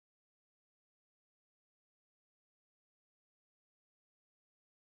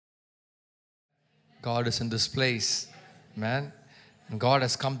God is in this place. Amen. And God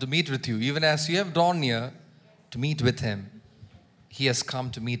has come to meet with you. Even as you have drawn near to meet with Him, He has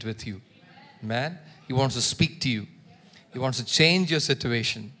come to meet with you. Amen. He wants to speak to you. He wants to change your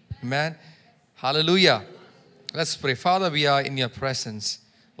situation. Amen. Hallelujah. Let's pray. Father, we are in your presence.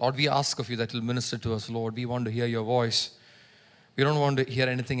 Lord, we ask of you that you'll minister to us, Lord. We want to hear your voice. We don't want to hear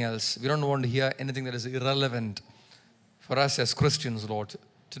anything else. We don't want to hear anything that is irrelevant for us as Christians, Lord.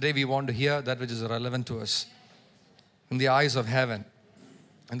 Today we want to hear that which is relevant to us. In the eyes of heaven,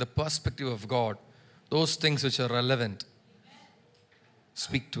 in the perspective of God, those things which are relevant,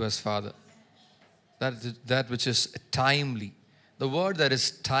 speak to us, Father. That which is timely, the word that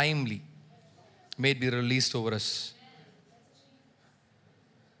is timely, may it be released over us.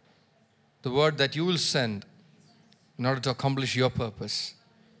 The word that you will send in order to accomplish your purpose,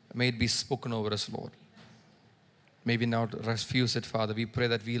 may it be spoken over us, Lord. May we not refuse it, Father. We pray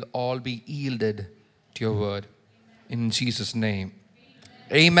that we'll all be yielded to your word. In Jesus' name.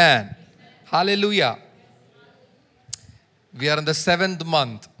 Amen. Hallelujah. We are in the 7th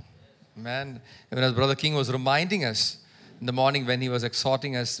month. Man, even as Brother King was reminding us in the morning when he was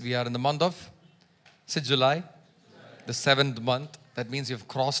exhorting us, we are in the month of, is it July? The 7th month. That means you've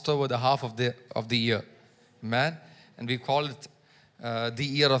crossed over the half of the year. Amen. And we call it the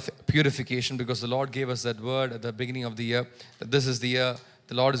year of purification, because the Lord gave us that word at the beginning of the year, that this is the year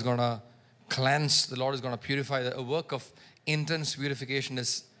the Lord is going to cleanse, the Lord is going to purify. A work of intense purification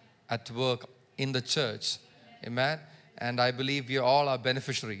is at work in the church. Amen. And I believe we all are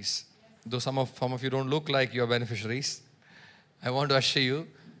beneficiaries. Though some of you don't look like you're beneficiaries, I want to assure you,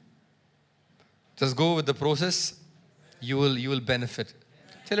 just go with the process, you will benefit.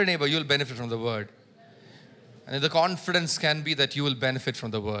 Tell your neighbor, you will benefit from the word. And the confidence can be that you will benefit from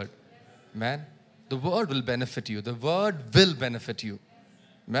the word. Man, the word will benefit you. The word will benefit you.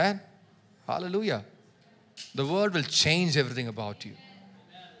 Man, hallelujah. The word will change everything about you.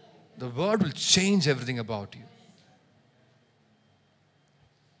 The word will change everything about you.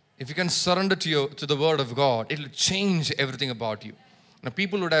 If you can surrender to the word of God, it will change everything about you. Now,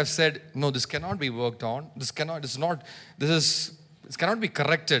 people would have said, no, this cannot be worked on. This cannot be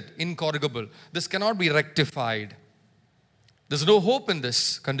corrected, incorrigible. This cannot be rectified. There's no hope in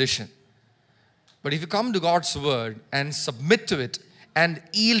this condition. But if you come to God's word and submit to it and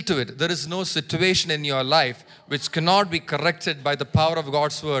yield to it, there is no situation in your life which cannot be corrected by the power of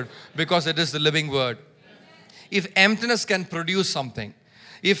God's word, because it is the living word. If emptiness can produce something,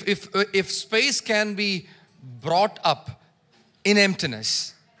 if space can be brought up in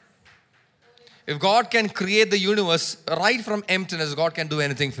emptiness, if God can create the universe right from emptiness, God can do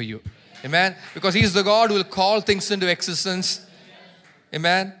anything for you. Amen. Because He's the God who will call things into existence.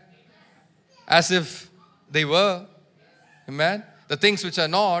 Amen. As if they were. Amen. The things which are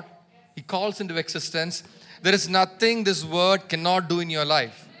not, He calls into existence. There is nothing this word cannot do in your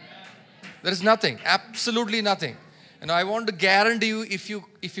life. There is nothing. Absolutely nothing. And I want to guarantee you, if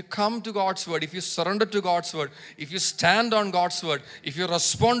you come to God's word, if you surrender to God's word, if you stand on God's word, if you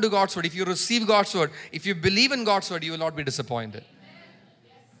respond to God's word, if you receive God's word, if you believe in God's word, you will not be disappointed.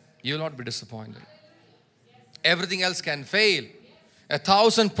 You will not be disappointed. Everything else can fail.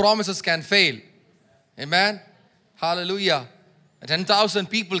 1,000 promises can fail. Amen. Hallelujah. 10,000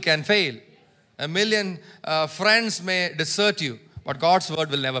 people can fail. 1,000,000 friends may desert you, but God's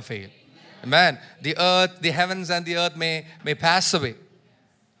word will never fail. Amen. The earth, the heavens and the earth may pass away.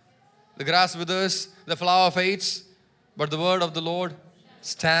 The grass withers, the flower fades, but the word of the Lord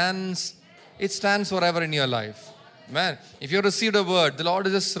stands. It stands forever in your life. Amen. If you received a word, the Lord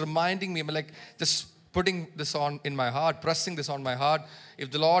is just reminding me, like just putting this on in my heart, pressing this on my heart. If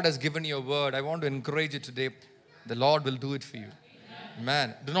the Lord has given you a word, I want to encourage you today. The Lord will do it for you.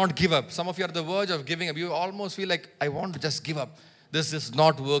 Amen. Do not give up. Some of you are at the verge of giving up. You almost feel like, I want to just give up. This is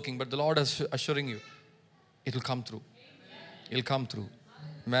not working, but the Lord is assuring you, it will come through. It will come through.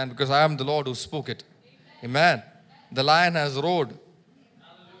 Amen. Because I am the Lord who spoke it. Amen. The lion has roared.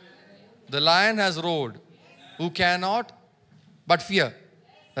 The lion has roared. Who cannot but fear?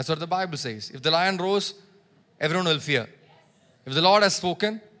 That's what the Bible says. If the lion roars, everyone will fear. If the Lord has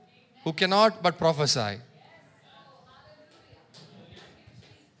spoken, who cannot but prophesy?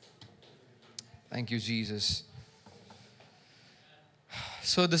 Thank you, Jesus.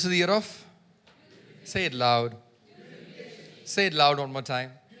 So this is the year of, say it loud. Say it loud one more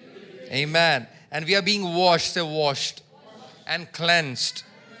time. Amen. And we are being washed, say washed and cleansed.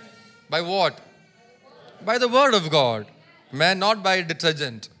 By what? By the word of God. Man, not by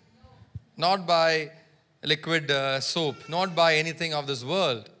detergent, not by liquid soap, not by anything of this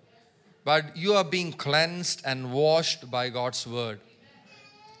world, but you are being cleansed and washed by God's word.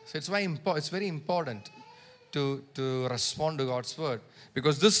 So it's very important to respond to God's word.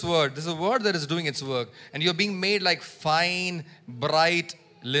 Because this is a word that is doing its work. And you're being made like fine, bright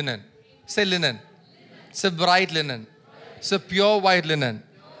linen. Say linen. Say bright linen. Say pure white linen.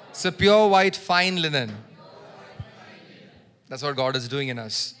 Say pure white fine linen. That's what God is doing in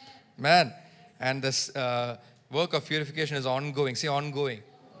us. Man. And this work of purification is ongoing. Say ongoing.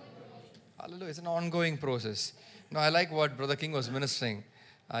 Hallelujah. It's an ongoing process. I like what Brother King was ministering.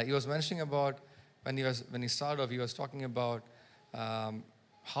 He was mentioning about when he started off, he was talking about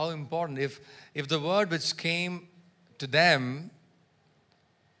how important if the word which came to them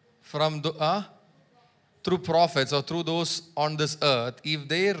from through prophets or through those on this earth, if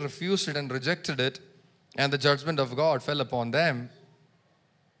they refused it and rejected it, and the judgment of God fell upon them,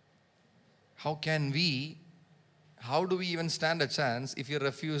 how do we even stand a chance if you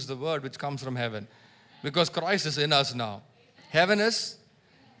refuse the word which comes from heaven? Because Christ is in us now. Heaven is.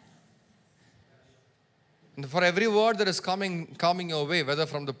 And for every word that is coming your way, whether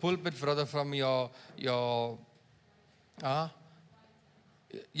from the pulpit, whether from your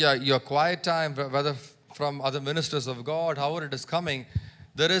quiet time, whether from other ministers of God, however it is coming,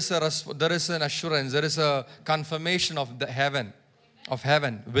 there is an assurance, there is a confirmation of the heaven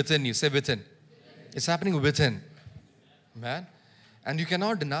within you. Say within. It's happening within. Man. And you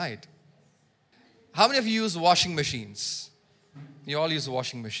cannot deny it. How many of you use washing machines? You all use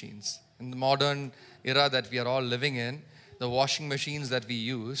washing machines. In the modern era that we are all living in, the washing machines that we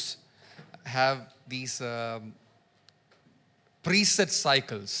use have these preset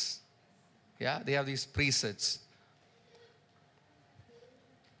cycles. Yeah, they have these presets.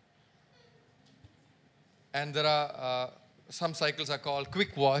 And there are some cycles are called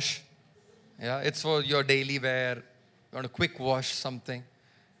quick wash. Yeah, it's for your daily wear. You want to quick wash something.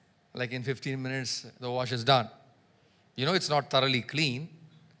 Like in 15 minutes, the wash is done. It's not thoroughly clean.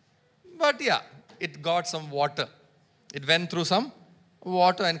 But yeah, it got some water. It went through some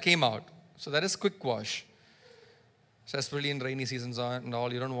water and came out. So that is quick wash. So especially in rainy seasons and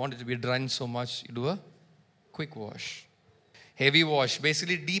all, you don't want it to be drenched so much. You do a quick wash. Heavy wash,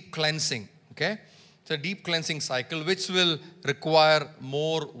 basically deep cleansing. Okay? It's a deep cleansing cycle which will require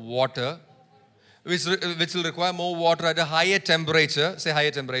more water. Which will require more water at a higher temperature. Say higher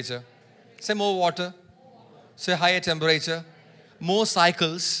temperature. Say more water. Say higher temperature. More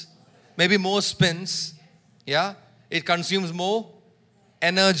cycles. Maybe more spins. Yeah. It consumes more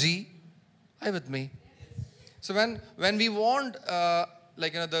energy. Are you with me? So when we want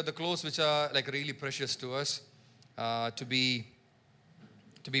the clothes which are like really precious to us to be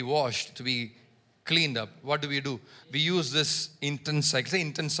washed, to be cleaned up, what do? We use this intense cycle. Say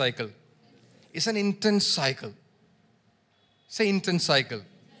intense cycle. It's an intense cycle. Say intense cycle.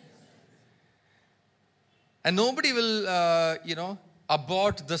 And nobody will,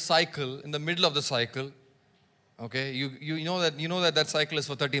 abort the cycle in the middle of the cycle. Okay, you know that cycle is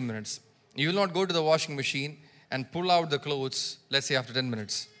for 30 minutes. You will not go to the washing machine and pull out the clothes, let's say after 10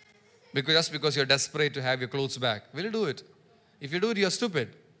 minutes. Just because you're desperate to have your clothes back. Will you do it? If you do it, you're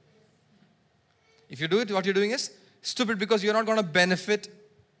stupid. If you do it, what you're doing is stupid because you're not going to benefit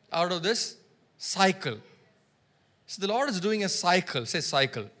out of this cycle. So the Lord is doing a cycle. Say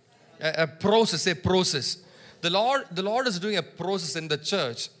cycle. A process. Say process. The Lord is doing a process in the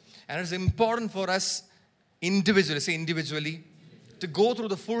church. And it's important for us individually. Say individually. To go through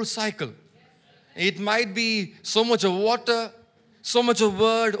the full cycle. It might be so much of water. So much of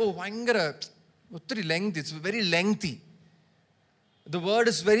word. Oh, very lengthy. It's very lengthy. The word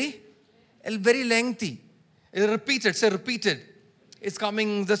is very lengthy. Repeated. Say repeated. It's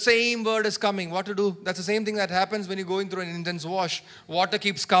coming, the same word is coming. What to do? That's the same thing that happens when you're going through an intense wash. Water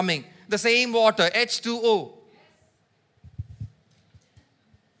keeps coming. The same water, H2O.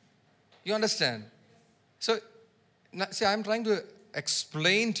 You understand? So, see, I'm trying to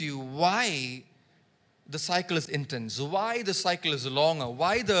explain to you why the cycle is intense, why the cycle is longer,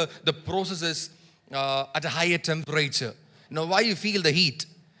 why the process is at a higher temperature. Why you feel the heat.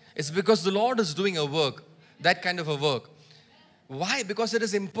 It's because the Lord is doing a work, that kind of a work. Why? Because it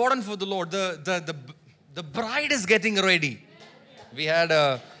is important for the Lord. The bride is getting ready. We had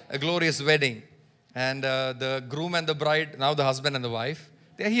a glorious wedding. And the groom and the bride, now the husband and the wife,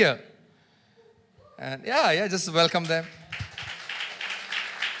 they're here. And just welcome them.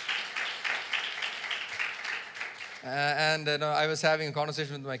 I was having a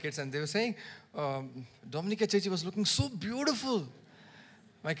conversation with my kids and they were saying, Dominica Chechi was looking so beautiful.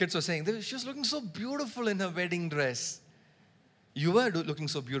 My kids were saying, she was looking so beautiful in her wedding dress. You were looking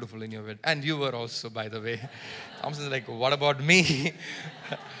so beautiful in your wedding. And you were also, by the way. Thompson's like, what about me?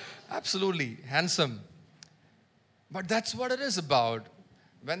 Absolutely. Handsome. But that's what it is about.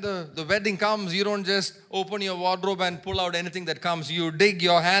 When the wedding comes, you don't just open your wardrobe and pull out anything that comes. You dig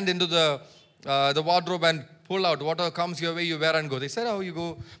your hand into the wardrobe and pull out whatever comes your way, you wear and go. They said, how you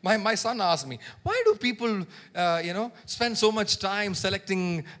go? My son asked me, why do people, spend so much time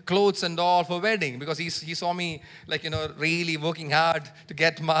selecting clothes and all for wedding? Because he saw me really working hard to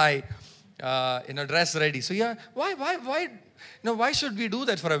get my, dress ready. So yeah, why should we do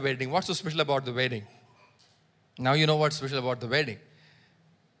that for a wedding? What's so special about the wedding? Now you know what's special about the wedding.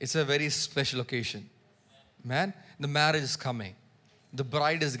 It's a very special occasion. Man, the marriage is coming. The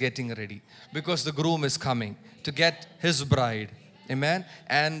bride is getting ready because the groom is coming to get his bride. Amen.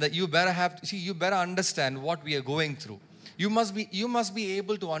 And you better understand what we are going through. You must be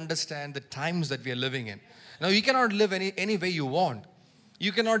able to understand the times that we are living in. Now you cannot live any way you want.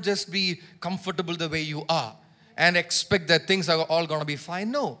 You cannot just be comfortable the way you are and expect that things are all going to be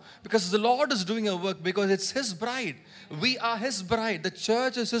fine. No, because the Lord is doing a work because it's His bride. We are His bride. The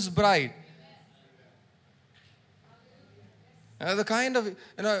church is His bride. The kind of,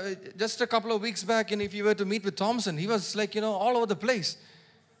 just a couple of weeks back, if you were to meet with Thompson, he was all over the place.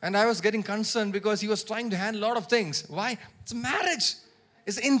 And I was getting concerned because he was trying to handle a lot of things. Why? It's marriage.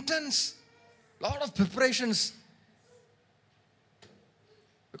 It's intense. A lot of preparations.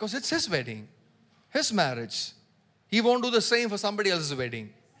 Because it's his wedding. His marriage. He won't do the same for somebody else's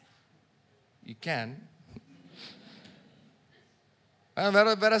wedding. You can.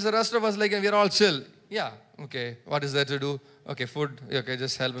 Whereas the rest of us, we're all chill. Yeah, okay. What is there to do? Okay, food. Okay,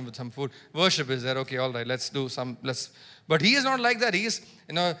 just help him with some food. Worship is there. Okay, all right. Let's do some. But he is not like that. He is,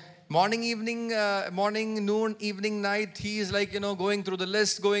 morning, evening, morning, noon, evening, night. He is going through the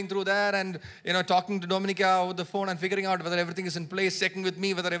list, going through that, and talking to Dominica over the phone and figuring out whether everything is in place, checking with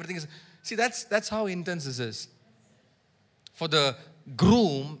me whether everything is. See, that's how intense this is. For the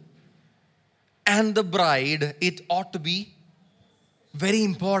groom and the bride, it ought to be very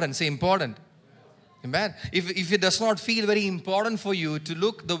important. Say important. Amen. If it does not feel very important for you to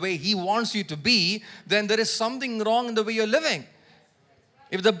look the way He wants you to be, then there is something wrong in the way you're living.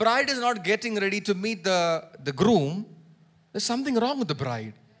 If the bride is not getting ready to meet the groom, there's something wrong with the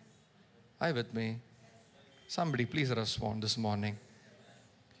bride. Are you with me? Somebody please respond this morning.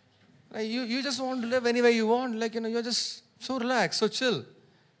 You just want to live any way you want. You're just so relaxed, so chill.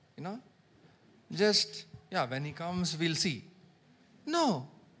 Just, when he comes, we'll see. No.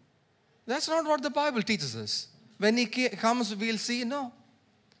 That's not what the Bible teaches us. When he comes, we'll see. No.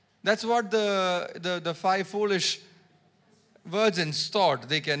 That's what the 5 foolish virgins thought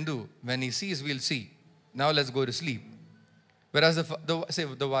they can do. When he sees, we'll see. Now let's go to sleep. Whereas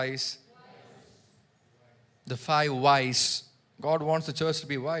the wise, the 5 wise, God wants the church to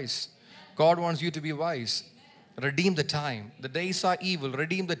be wise. God wants you to be wise. Redeem the time. The days are evil.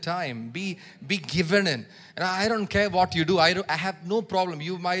 Redeem the time. Be given in. And I don't care what you do. I have no problem.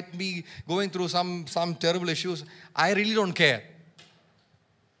 You might be going through some terrible issues. I really don't care.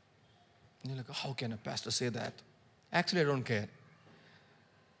 And you're like, how can a pastor say that? Actually, I don't care.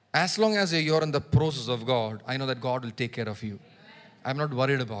 As long as you're in the process of God, I know that God will take care of you. I'm not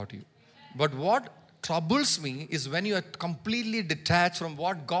worried about you. But what troubles me is when you are completely detached from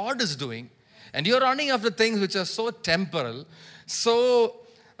what God is doing and you're running after things which are so temporal, so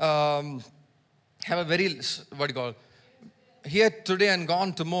have a very, here today and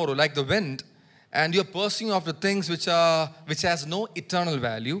gone tomorrow, like the wind, and you're pursuing after things which has no eternal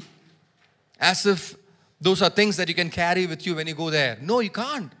value, as if those are things that you can carry with you when you go there. No, you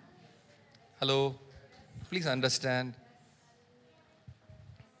can't. Hello? Please understand.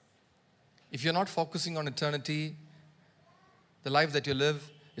 If you're not focusing on eternity, the life that you live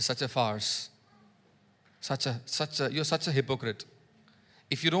is such a farce. You're such a hypocrite.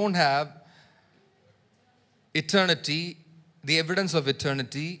 If you don't have eternity, the evidence of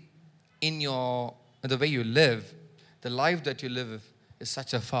eternity in the way you live, the life that you live is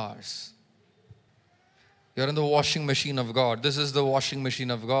such a farce. You're in the washing machine of God. This is the washing machine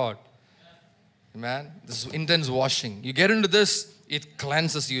of God. Amen. This is intense washing. You get into this, it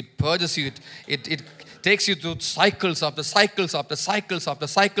cleanses you, it purges you, it takes you through cycles after cycles after cycles after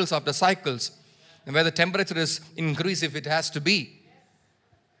cycles after cycles. And where the temperature is increased if it has to be.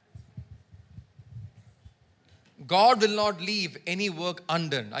 God will not leave any work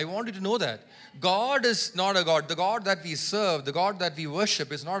undone. I want you to know that. God is not a God. The God that we serve, the God that we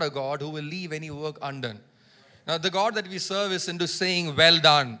worship is not a God who will leave any work undone. Now the God that we serve is into saying, well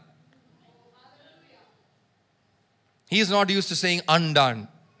done. He is not used to saying undone,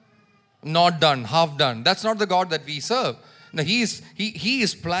 not done, half done. That's not the God that we serve. Now he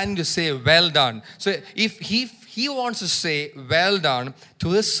is planning to say well done. So if he wants to say well done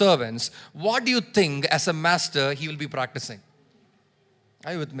to his servants, what do you think as a master he will be practicing?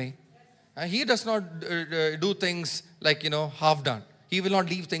 Are you with me? He does not do things like, half done. He will not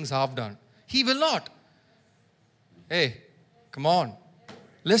leave things half done. He will not. Hey, come on.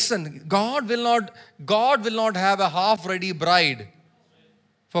 Listen, God will not have a half-ready bride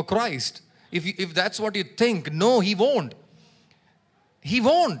for Christ. If that's what you think, no, He won't. He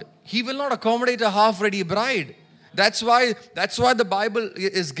won't. He will not accommodate a half-ready bride. That's why the Bible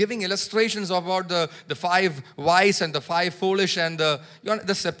is giving illustrations about the 5 wise and the 5 foolish and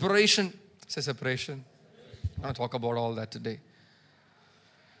the separation. Say separation. I want to talk about all that today.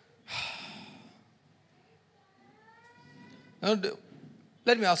 Now,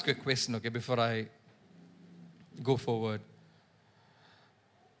 let me ask you a question, okay, before I go forward.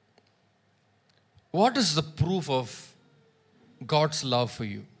 What is the proof of God's love for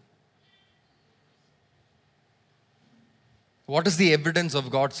you? What is the evidence of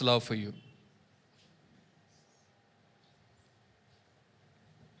God's love for you?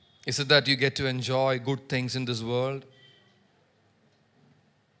 Is it that you get to enjoy good things in this world?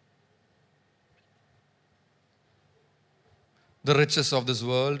 The riches of this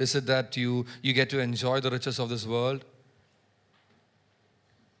world? Is it that you get to enjoy the riches of this world?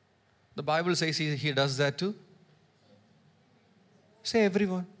 The Bible says He does that too. Say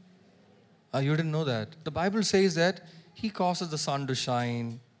everyone. You didn't know that. The Bible says that He causes the sun to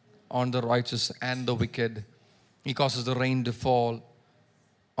shine on the righteous and the wicked. He causes the rain to fall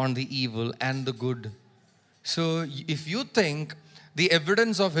on the evil and the good. So if you think the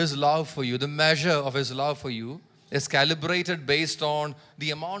evidence of His love for you, the measure of His love for you is calibrated based on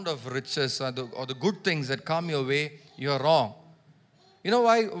the amount of riches or the good things that come your way, you are wrong. You know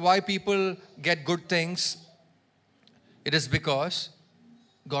why people get good things? It is because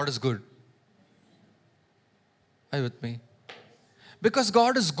God is good. Are you with me? Because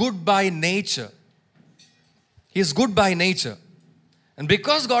God is good by nature. He is good by nature. And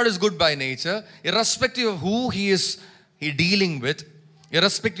because God is good by nature, irrespective of who He dealing with,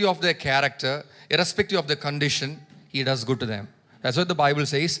 irrespective of their character, irrespective of the condition, He does good to them. That's what the Bible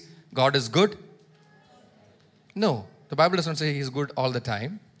says. God is good. No, the Bible does not say He is good all the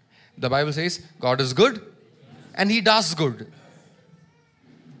time. The Bible says God is good and He does good.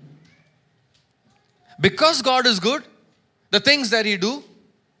 Because God is good, the things that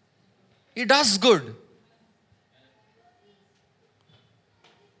He does good.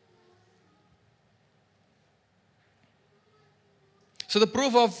 So the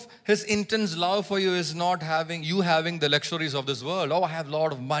proof of His intense love for you is not having the luxuries of this world. Oh, I have a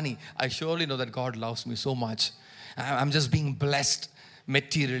lot of money. I surely know that God loves me so much. I'm just being blessed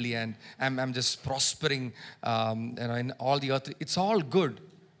materially and I'm just prospering in all the earth. It's all good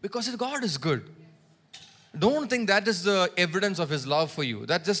because God is good. Don't think that is the evidence of His love for you.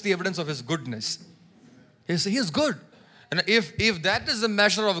 That's just the evidence of His goodness. He is good. And if that is the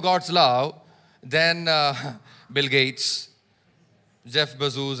measure of God's love, then Bill Gates, Jeff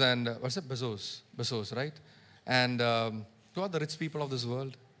Bezos and, what's it? Bezos, right? And who are the rich people of this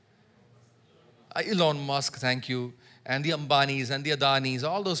world? Elon Musk, thank you. And the Ambanis and the Adanis,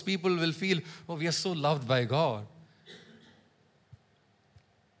 all those people will feel, oh, we are so loved by God.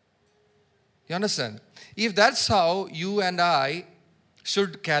 You understand? If that's how you and I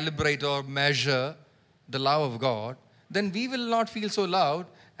should calibrate or measure the love of God, then we will not feel so loved,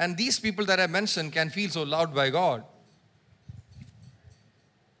 and these people that I mentioned can feel so loved by God.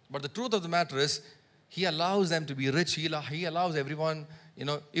 But the truth of the matter is, He allows them to be rich. He allows everyone,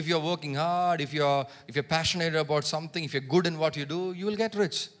 if you're working hard, if you're passionate about something, if you're good in what you do, you will get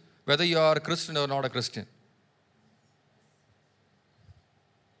rich, whether you are a Christian or not a Christian.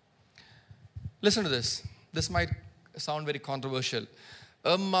 Listen to this. This might sound very controversial.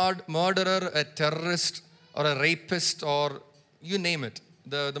 A murderer, a terrorist, or a rapist, or you name it,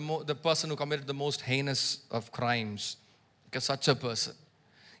 the person who committed the most heinous of crimes, such a person.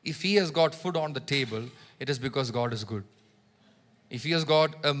 If he has got food on the table, it is because God is good. If he has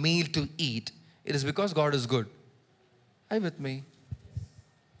got a meal to eat, it is because God is good. Are you with me?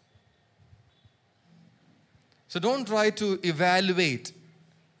 So don't try to evaluate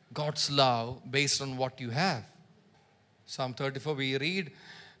God's love based on what you have. Psalm 34 we read,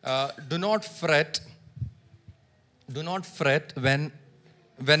 do not fret when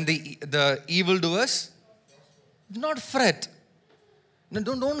the evildoers, do not fret. No,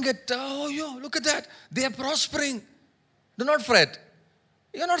 don't get, look at that. They are prospering. Do not fret.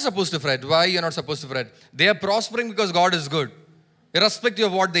 You're not supposed to fret. Why you're not supposed to fret? They are prospering because God is good, irrespective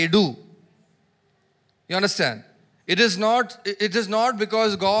of what they do. You understand? It is not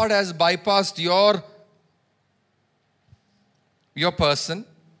because God has bypassed your person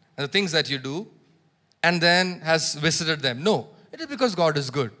and the things that you do and then has visited them. No. It is because God is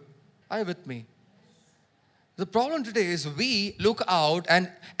good. Are you with me? The problem today is we look out and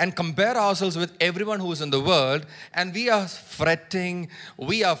compare ourselves with everyone who is in the world, and we are fretting,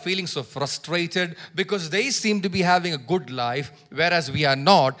 we are feeling so frustrated because they seem to be having a good life, whereas we are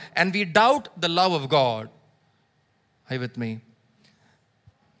not, and we doubt the love of God. Are you with me?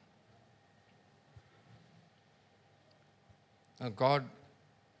 Oh God.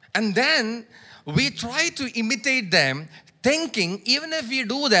 And then we try to imitate them, thinking even if we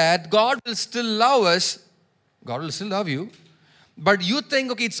do that, God will still love us. God will still love you. But you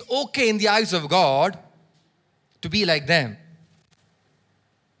think, okay, it's okay in the eyes of God to be like them.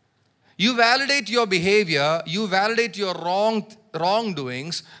 You validate your behavior, you validate your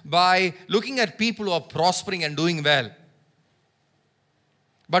wrongdoings by looking at people who are prospering and doing well.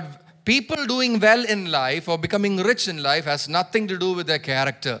 But people doing well in life or becoming rich in life has nothing to do with their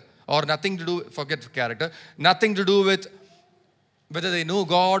character, or nothing to do, forget character, nothing to do with whether they know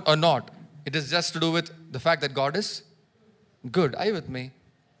God or not. It is just to do with the fact that God is good. Are you with me?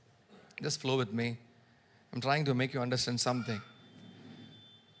 Just flow with me. I'm trying to make you understand something.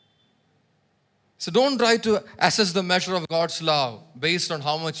 So don't try to assess the measure of God's love based on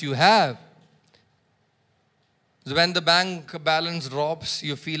how much you have. So when the bank balance drops,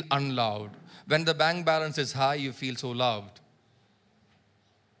 you feel unloved. When the bank balance is high, you feel so loved.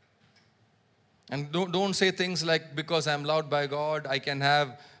 And don't say things like, because I'm loved by God,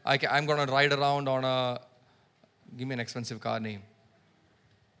 I'm going to ride around on a, give me an expensive car name.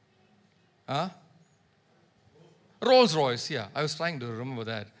 Huh? Rolls Royce, yeah. I was trying to remember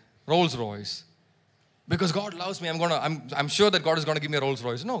that. Rolls Royce. Because God loves me, I'm sure that God is going to give me a Rolls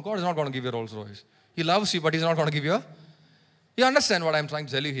Royce. No, God is not going to give you a Rolls Royce. He loves you, but He's not going to give you a... You understand what I'm trying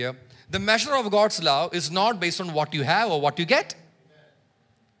to tell you here? The measure of God's love is not based on what you have or what you get.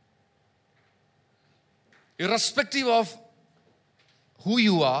 Irrespective of who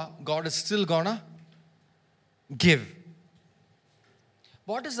you are, God is still gonna give.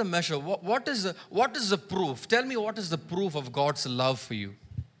 What is the measure? What is the proof? Tell me, what is the proof of God's love for you?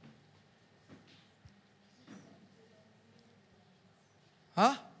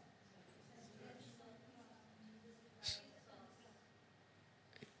 Huh?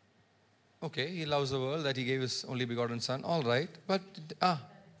 Okay, He loves the world, that He gave His only begotten Son. All right, but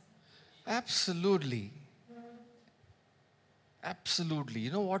absolutely. Absolutely.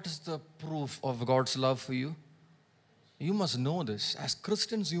 You know what is the proof of God's love for you? You must know this. As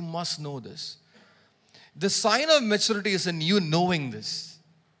Christians, you must know this. The sign of maturity is in you knowing this.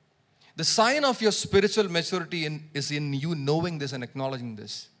 The sign of your spiritual maturity is in you knowing this and acknowledging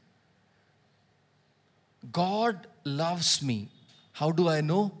this. God loves me. How do I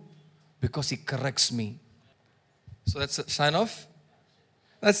know? Because He corrects me. So that's a sign of?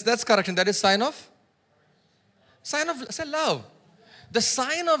 That's correction. That is sign of? Sign of, say, love. The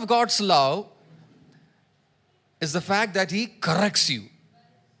sign of God's love is the fact that He corrects you.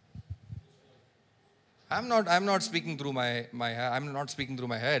 I'm not speaking through I'm not speaking through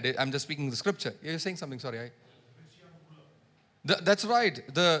my head. I'm just speaking the scripture. You're saying something, sorry. That's right.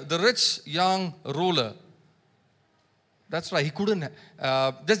 The rich young ruler. That's right. He couldn't.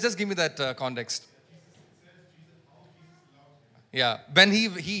 Just give me that context. Yeah, when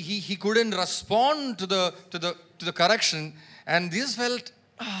he couldn't respond to the correction, and this felt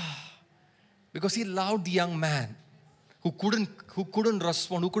because he loved the young man who couldn't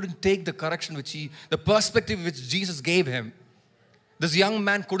respond, who couldn't take the correction the perspective which Jesus gave him. This young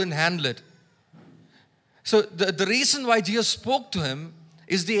man couldn't handle it. So the reason why Jesus spoke to him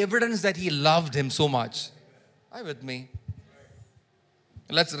is the evidence that He loved him so much. Are you with me?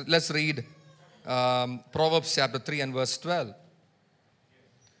 Let's read Proverbs chapter 3 and verse 12.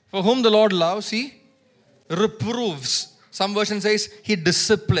 For whom the Lord loves, He reproves. Some version says He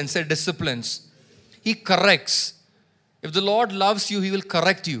disciplines. Say disciplines. He corrects. If the Lord loves you, He will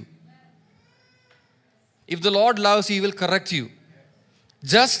correct you. If the Lord loves you, He will correct you.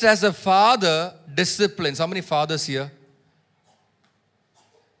 Just as a father disciplines. How many fathers here?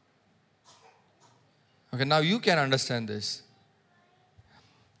 Okay, now you can understand this.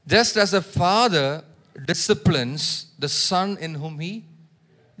 Just as a father disciplines the son in whom he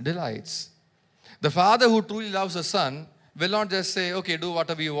delights. The father who truly loves the son will not just say, okay, do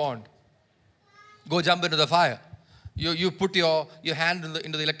whatever you want. Go jump into the fire. You put your hand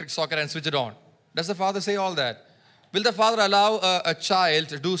into the electric socket and switch it on. Does the father say all that? Will the father allow a child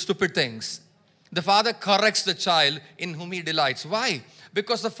to do stupid things? The father corrects the child in whom he delights. Why?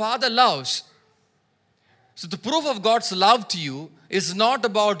 Because the father loves. So the proof of God's love to you is not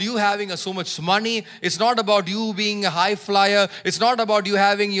about you having so much money. It's not about you being a high flyer. It's not about you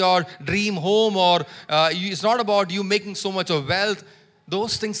having your dream home, or it's not about you making so much of wealth.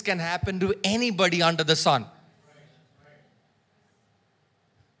 Those things can happen to anybody under the sun.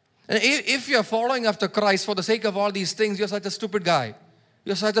 And if you're following after Christ for the sake of all these things, you're such a stupid guy.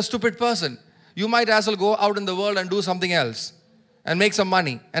 You're such a stupid person. You might as well go out in the world and do something else and make some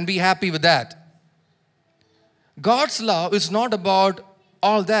money and be happy with that. God's love is not about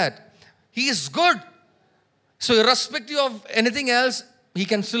all that. He is good. So irrespective of anything else, He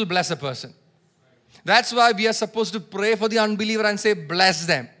can still bless a person. That's why we are supposed to pray for the unbeliever and say, bless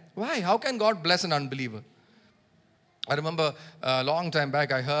them. Why? How can God bless an unbeliever? I remember a long time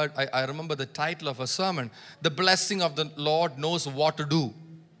back I remember the title of a sermon, The Blessing of the Lord Knows What to Do.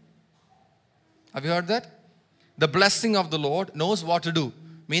 Have you heard that? The blessing of the Lord knows what to do.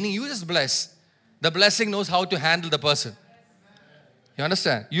 Meaning you just bless. The blessing knows how to handle the person. You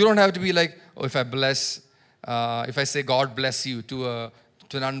understand? You don't have to be like, oh, if I bless, if I say God bless you to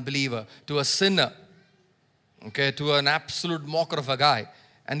an unbeliever, to a sinner, okay, to an absolute mocker of a guy.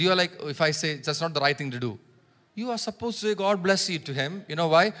 And you are like, oh, if I say that's not the right thing to do. You are supposed to say God bless you to him. You know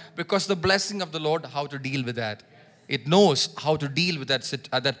why? Because the blessing of the Lord, how to deal with that. It knows how to deal with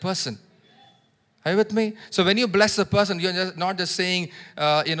that person. Are you with me? So when you bless a person, you're not just saying,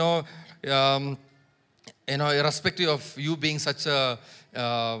 irrespective of you being such a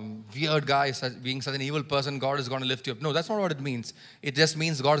weird guy, being such an evil person, God is going to lift you up. No, that's not what it means. It just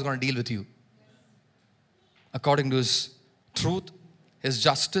means God is going to deal with you according to His truth, His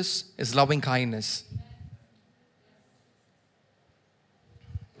justice, His loving kindness.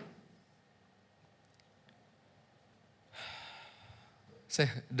 Say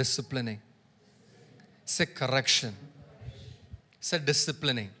disciplining. Say correction. Say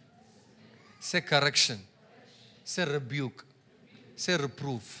disciplining. Say correction. Say rebuke. Say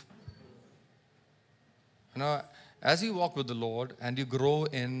reproof. You know, as you walk with the Lord and you grow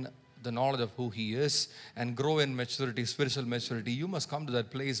in the knowledge of who He is and grow in maturity, spiritual maturity, you must come to that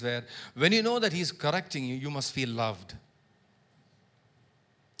place where when you know that He's correcting you, you must feel loved.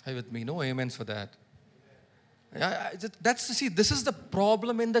 Are you with me? No amens for that. See, this is the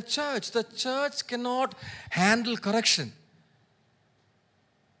problem in the church. The church cannot handle correction.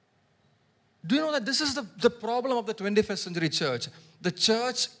 Do you know that this is the problem of the 21st century church? The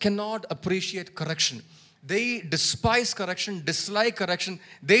church cannot appreciate correction. They despise correction, dislike correction.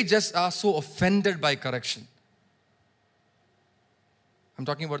 They just are so offended by correction. I'm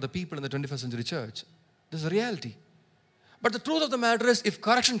talking about the people in the 21st century church. This is a reality. But the truth of the matter is, if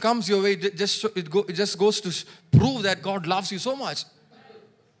correction comes your way, it just goes to prove that God loves you so much.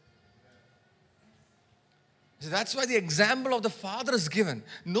 That's why the example of the father is given.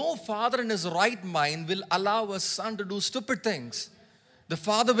 No father in his right mind will allow a son to do stupid things. The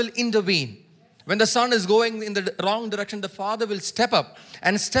father will intervene. When the son is going in the wrong direction, the father will step up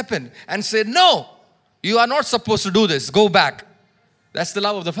and step in and say, no, you are not supposed to do this. Go back. That's the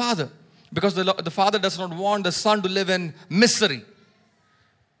love of the father. Because the father does not want the son to live in misery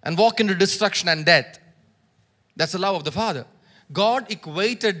and walk into destruction and death. That's the love of the father. God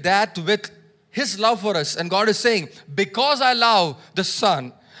equated that with His love for us. And God is saying, because I love the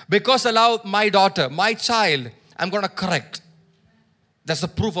son, because I love my daughter, my child, I'm going to correct. That's the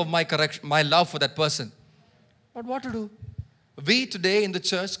proof of my correction, my love for that person. But what to do? We today in the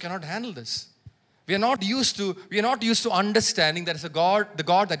church cannot handle this. We are not used to understanding that the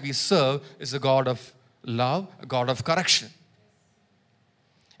God that we serve is a God of love, a God of correction.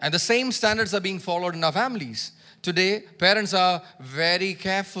 And the same standards are being followed in our families. Today, parents are very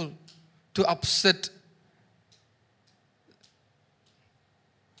careful to upset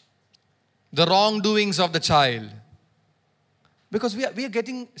the wrongdoings of the child. Because we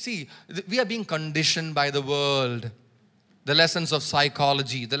are being conditioned by the world. The lessons of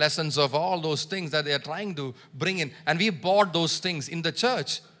psychology, the lessons of all those things that they are trying to bring in. And we bought those things in the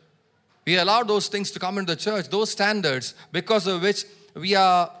church. We allowed those things to come into the church, those standards, because of which we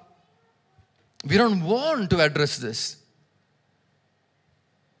don't want to address this.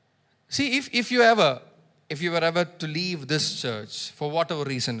 See, if you were ever to leave this church for whatever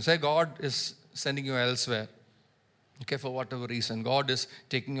reason, say God is sending you elsewhere, okay, for whatever reason, God is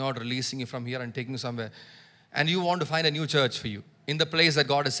taking you out, releasing you from here and taking you somewhere, and you want to find a new church for you in the place that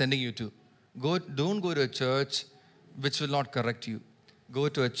God is sending you to. Don't go to a church which will not correct you. Go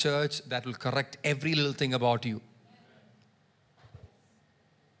to a church that will correct every little thing about you.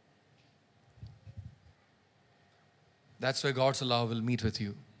 That's where God's love will meet with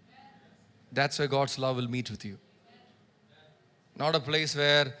you. That's where God's love will meet with you. Not a place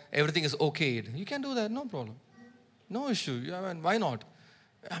where everything is okayed. You can do that, no problem. No issue. I mean, why not?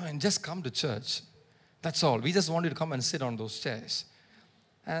 I mean, just come to church. That's all. We just want you to come and sit on those chairs.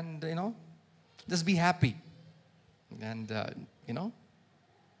 And, just be happy. And,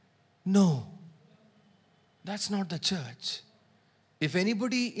 no. That's not the church. If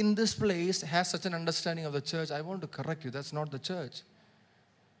anybody in this place has such an understanding of the church, I want to correct you. That's not the church.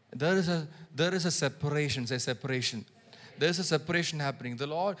 There is a separation. Say separation. There's a separation happening. The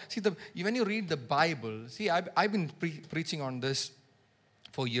Lord, when you read the Bible, I've been preaching on this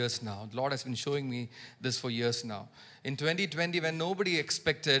for years now. The Lord has been showing me this for years now. In 2020, when nobody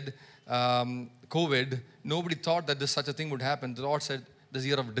expected COVID, nobody thought that such a thing would happen. The Lord said, this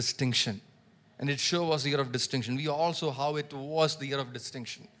year of distinction. And it sure was the year of distinction. We all saw how it was the year of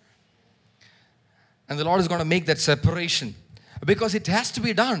distinction. And the Lord is going to make that separation. Because it has to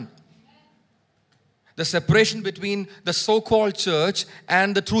be done. The separation between the so-called church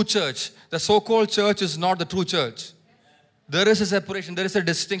and the true church. The so-called church is not the true church. There is a separation. There is a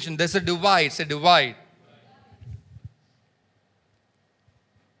distinction. There's a divide. It's a divide.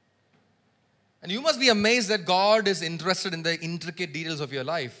 And you must be amazed that God is interested in the intricate details of your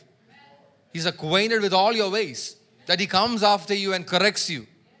life. He's acquainted with all your ways. That He comes after you and corrects you.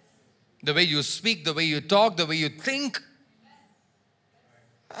 The way you speak, the way you talk, the way you think.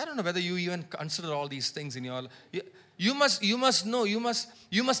 I don't know whether you even consider all these things in your life. You must know, you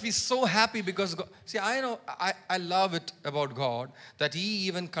must be so happy because God, I love it about God that He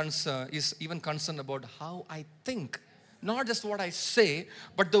is even concerned about how I think. Not just what I say,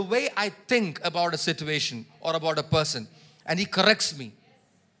 but the way I think about a situation or about a person. And He corrects me.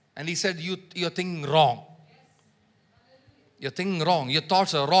 And He said, you're thinking wrong. You're thinking wrong. Your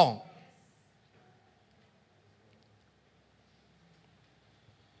thoughts are wrong.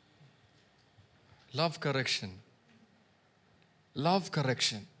 Love correction. Love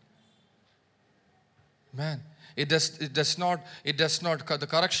correction. Man, it does not, the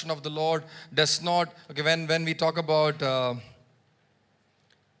correction of the Lord does not, okay, when we talk about,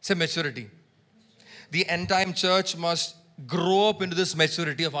 say maturity. The end time church must grow up into this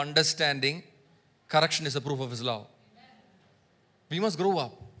maturity of understanding correction is a proof of His love. We must grow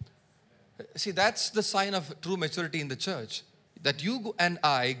up. See, that's the sign of true maturity in the church. That you and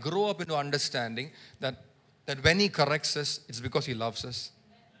I grow up into understanding that when He corrects us, it's because He loves us.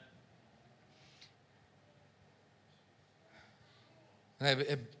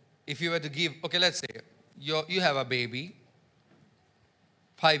 If you were to give, okay, let's say you have a baby,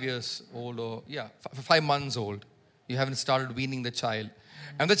 5 years old or 5 months old. You haven't started weaning the child.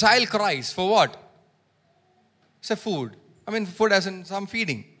 And the child cries for what? Say food. I mean food as in some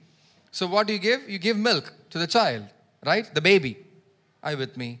feeding. So what do you give? You give milk to the child, right? The baby. Are you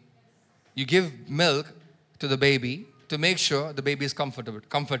with me? You give milk to the baby to make sure the baby is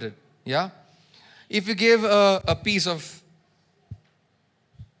comforted. Yeah? If you give a piece of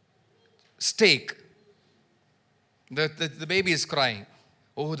steak, the baby is crying.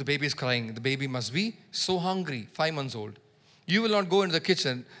 Oh, the baby is crying. The baby must be so hungry, 5 months old. You will not go into the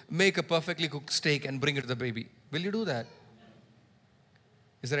kitchen, make a perfectly cooked steak and bring it to the baby. Will you do that?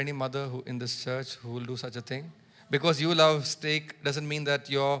 Is there any mother in this church who will do such a thing? Because you love steak doesn't mean that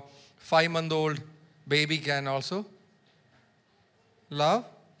your 5-month-old baby can also love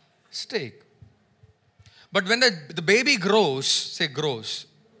steak. But when the baby grows, say grows.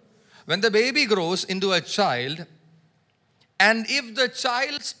 When the baby grows into a child, and if the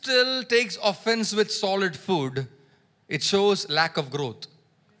child still takes offense with solid food, it shows lack of growth.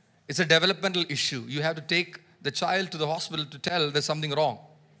 It's a developmental issue. You have to take the child to the hospital to tell there's something wrong.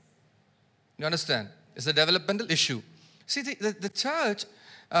 You understand? It's a developmental issue. See, the church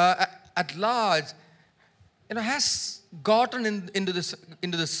at large, has gotten into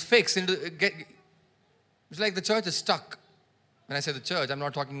this fix. It's like the church is stuck. When I say the church, I'm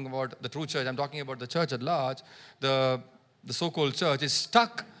not talking about the true church. I'm talking about the church at large. The so-called church is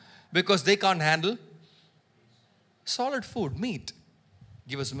stuck because they can't handle solid food, meat.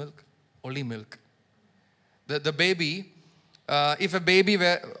 Give us milk, only milk. The baby, if a baby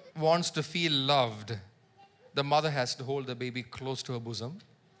wants to feel loved, the mother has to hold the baby close to her bosom.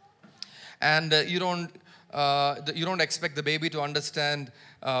 And you don't expect the baby to understand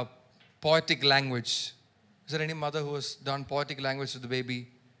poetic language. Is there any mother who has done poetic language to the baby?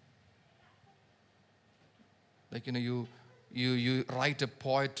 Like, you write a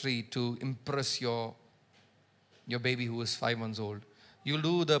poetry to impress your baby who is 5 months old. You'll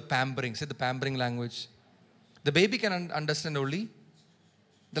do the pampering. Say the pampering language. The baby can understand only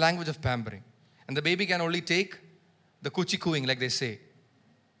the language of pampering. And the baby can only take the coochie cooing, like they say.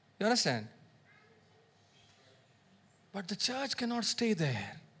 You understand? But the church cannot stay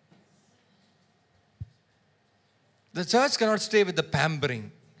there. The church cannot stay with the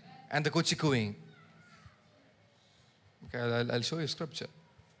pampering and the kuchikuing. Okay, I'll show you scripture.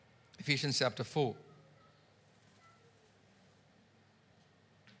 Ephesians chapter 4.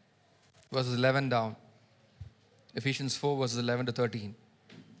 Verses 11 down. Ephesians 4 verses 11 to 13.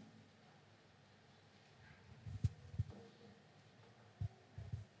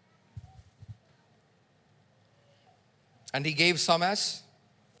 And he gave some as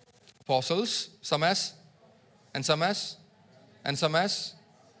apostles, some as, and some as, and some as,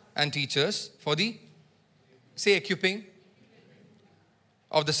 and teachers for the, say, equipping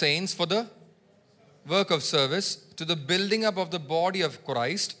of the saints for the work of service to the building up of the body of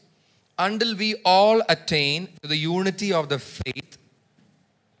Christ until we all attain to the unity of the faith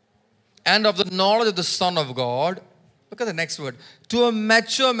and of the knowledge of the Son of God. Look at the next word. To a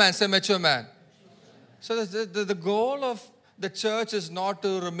mature man. Say mature man. So the goal of the church is not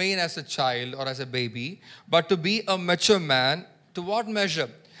to remain as a child or as a baby, but to be a mature man. To what measure?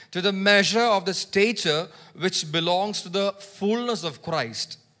 To the measure of the stature which belongs to the fullness of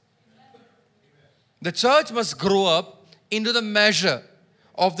Christ. The church must grow up into the measure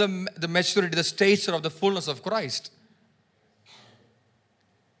of the maturity, the stature of the fullness of Christ.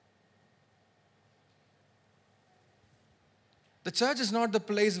 The church is not the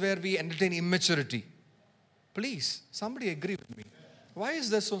place where we entertain immaturity. Please, somebody agree with me. Why is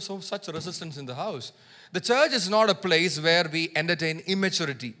there such a resistance in the house? The church is not a place where we entertain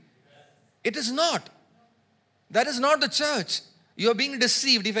immaturity. It is not. That is not the church. You are being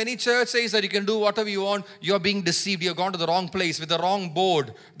deceived. If any church says that you can do whatever you want, you are being deceived. You have gone to the wrong place with the wrong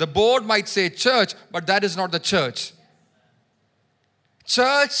board. The board might say church, but that is not the church.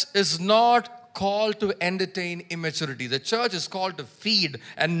 Church is not called to entertain immaturity. The church is called to feed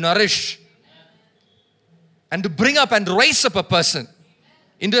and nourish and to bring up and raise up a person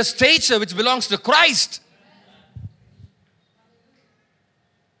into a stature which belongs to Christ.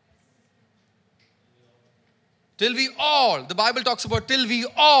 Till we all, the Bible talks about till we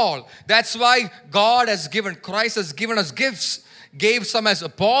all. That's why God has given, Christ has given us gifts. Gave some as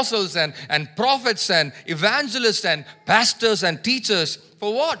apostles and prophets and evangelists and pastors and teachers.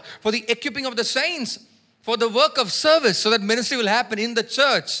 For what? For the equipping of the saints. For the work of service, so that ministry will happen in the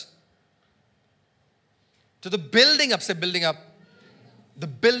church. To the building up, say building up. The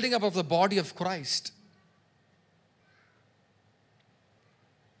building up of the body of Christ.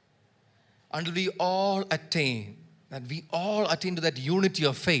 Until we all attain, that we all attain to that unity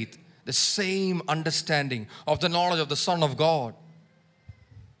of faith, the same understanding of the knowledge of the Son of God.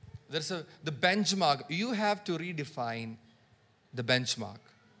 There's the benchmark. You have to redefine the benchmark,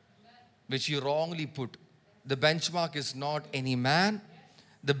 which you wrongly put. The benchmark is not any man.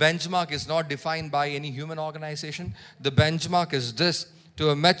 The benchmark is not defined by any human organization. The benchmark is this: to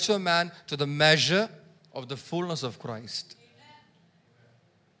a mature man, to the measure of the fullness of Christ.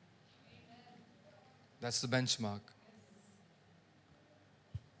 That's the benchmark.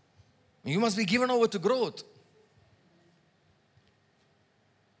 You must be given over to growth.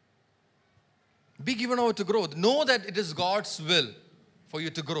 Be given over to growth. Know that it is God's will for you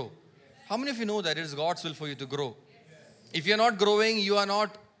to grow. How many of you know that it is God's will for you to grow? If you're not growing, you're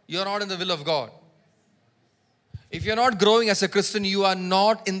not in the will of God. If you're not growing as a Christian, you are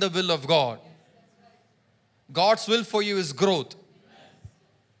not in the will of God. God's will for you is growth.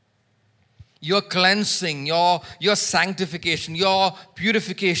 Your cleansing, your sanctification, your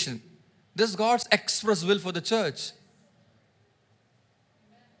purification. This is God's express will for the church.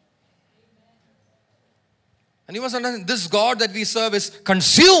 And you must understand, this God that we serve is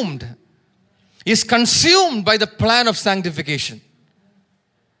consumed. He is consumed by the plan of sanctification.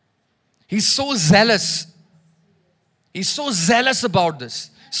 He's so zealous. He's so zealous about this.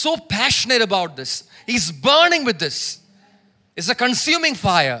 So passionate about this. He's burning with this. It's a consuming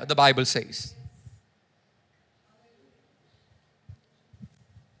fire, the Bible says.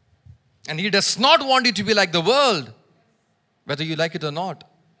 And He does not want you to be like the world, whether you like it or not.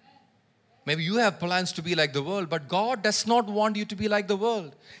 Maybe you have plans to be like the world, but God does not want you to be like the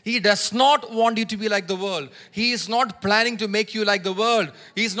world. He does not want you to be like the world. He is not planning to make you like the world.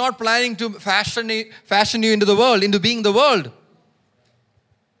 He is not planning to fashion you into the world, into being the world.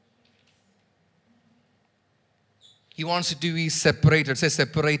 He wants you to be separated. Say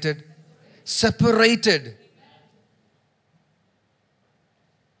separated. Separated.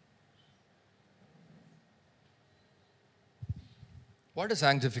 What is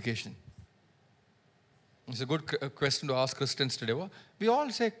sanctification? It's a good question to ask Christians today. We all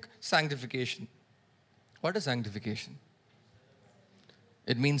say sanctification. What is sanctification?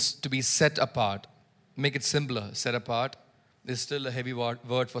 It means to be set apart. make it simpler. Set apart is still a heavy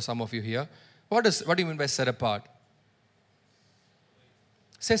word for some of you here. What do you mean by set apart?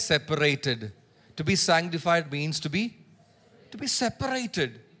 Say separated. To be sanctified means to be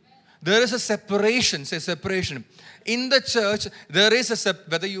separated. There is a separation. Say separation. In the church, there is a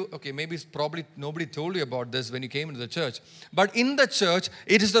maybe it's probably nobody told you about this when you came into the church. But in the church,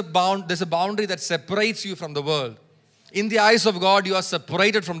 there's a boundary that separates you from the world. In the eyes of God, you are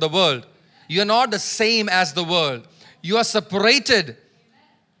separated from the world. You are not the same as the world. You are separated.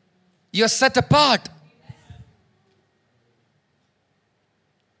 You are set apart.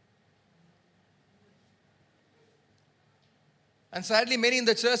 And sadly, many in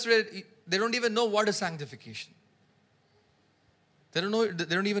the church, they don't even know what is sanctification. They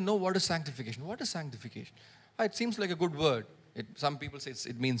don't even know what is sanctification. What is sanctification? It seems like a good word. Some people say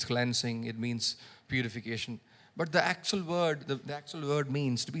it means cleansing, it means purification. But the actual word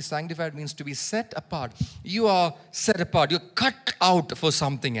means, to be sanctified means to be set apart. You are set apart. You're cut out for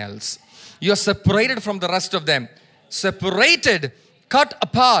something else. You're separated from the rest of them. Separated, cut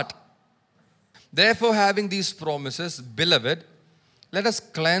apart. Therefore, having these promises, beloved, let us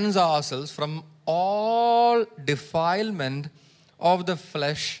cleanse ourselves from all defilement of the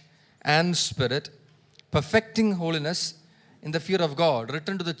flesh and spirit, perfecting holiness in the fear of God.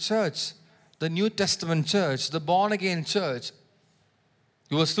 Written to the church, the New Testament church, the born-again church,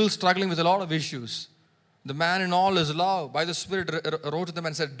 who was still struggling with a lot of issues. The man in all his love, by the Spirit, wrote to them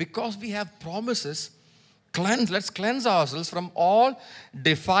and said, because we have promises, let's cleanse ourselves from all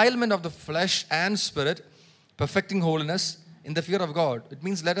defilement of the flesh and spirit, perfecting holiness in the fear of God. It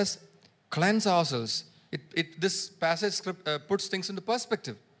means let us cleanse ourselves. This passage puts things into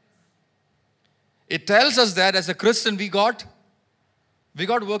perspective. It tells us that as a Christian, we got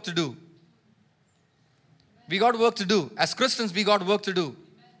work to do. We got work to do. As Christians, we got work to do.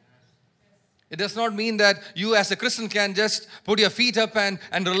 It does not mean that you as a Christian can just put your feet up and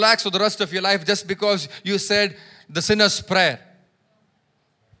relax for the rest of your life just because you said the sinner's prayer.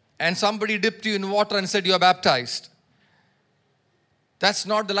 And somebody dipped you in water and said you are baptized. That's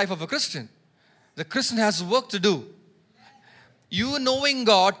not the life of a Christian. The Christian has work to do. You knowing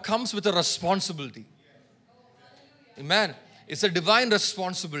God comes with a responsibility. Amen. It's a divine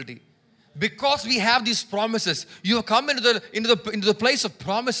responsibility. Because we have these promises, you have come into the place of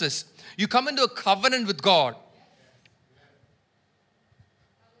promises. You come into a covenant with God.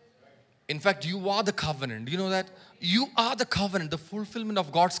 In fact, you are the covenant. Do you know that? You are the covenant, the fulfillment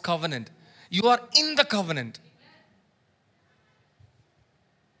of God's covenant. You are in the covenant.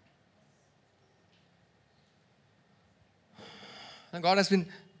 And God has been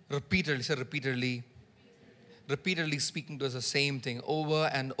repeatedly speaking to us the same thing over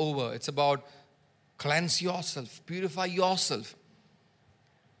and over. It's about cleanse yourself, purify yourself.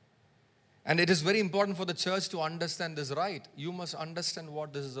 And it is very important for the church to understand this right. You must understand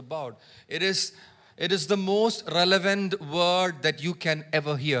what this is about. It is the most relevant word that you can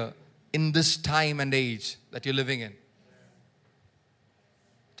ever hear in this time and age that you're living in.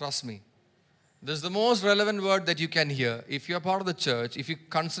 Trust me. This is the most relevant word that you can hear. If you're part of the church, if you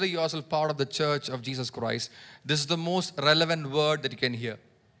consider yourself part of the church of Jesus Christ, this is the most relevant word that you can hear.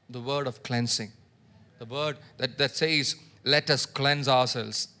 The word of cleansing. The word that says, let us cleanse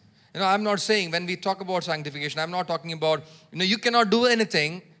ourselves. I'm not saying when we talk about sanctification, I'm not talking about, you cannot do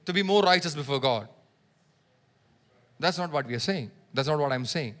anything to be more righteous before God. That's not what we are saying. That's not what I'm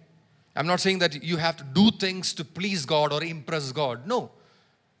saying. I'm not saying that you have to do things to please God or impress God. No.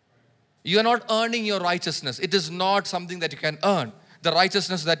 You are not earning your righteousness. It is not something that you can earn. The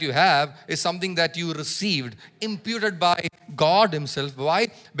righteousness that you have is something that you received, imputed by God Himself. Why?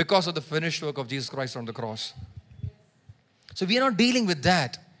 Because of the finished work of Jesus Christ on the cross. So we are not dealing with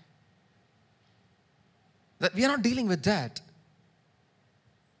that. We are not dealing with that.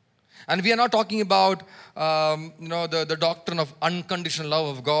 And we are not talking about the doctrine of unconditional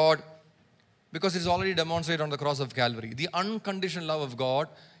love of God, because it's already demonstrated on the cross of Calvary. The unconditional love of God,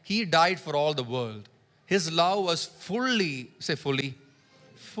 He died for all the world. His love was fully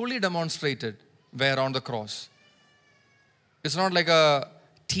demonstrated where on the cross. It's not like a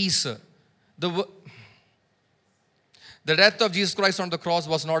teaser. The death of Jesus Christ on the cross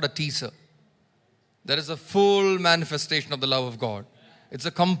was not a teaser. There is a full manifestation of the love of God. It's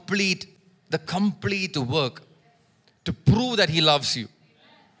the complete work to prove that He loves you.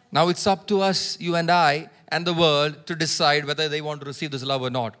 Now it's up to us, you and I, and the world to decide whether they want to receive this love or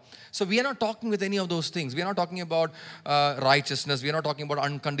not. So we are not talking with any of those things. We are not talking about righteousness. We are not talking about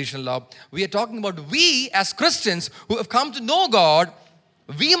unconditional love. We are talking about we as Christians who have come to know God,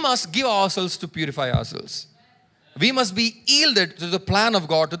 we must give ourselves to purify ourselves. We must be yielded to the plan of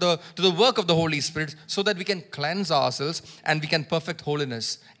God, to the work of the Holy Spirit, so that we can cleanse ourselves and we can perfect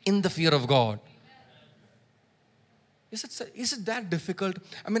holiness in the fear of God. Is it that difficult?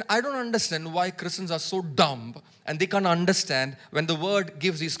 I mean, I don't understand why Christians are so dumb and they can't understand when the Word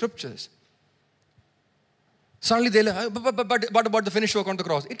gives these scriptures. Suddenly they're like, but about the finished work on the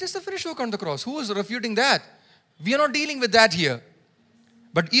cross? It is the finished work on the cross. Who is refuting that? We are not dealing with that here.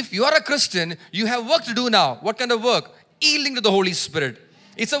 But if you are a Christian, you have work to do now. What kind of work? Yielding to the Holy Spirit.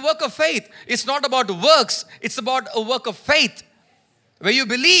 It's a work of faith. It's not about works. It's about a work of faith where you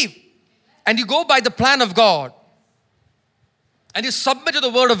believe and you go by the plan of God and you submit to the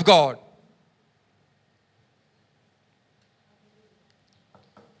Word of God.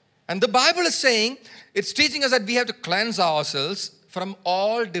 And the Bible is saying, it's teaching us that we have to cleanse ourselves from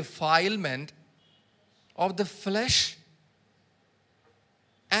all defilement of the flesh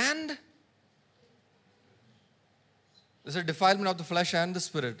and there's a defilement of the flesh and the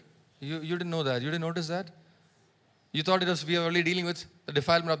spirit. You didn't know that. You didn't notice that? You thought we are only dealing with the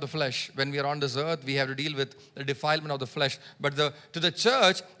defilement of the flesh. When we are on this earth, we have to deal with the defilement of the flesh. But to the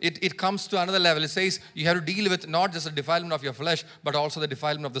church, it comes to another level. It says you have to deal with not just the defilement of your flesh, but also the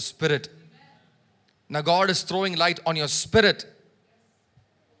defilement of the spirit. Now God is throwing light on your spirit.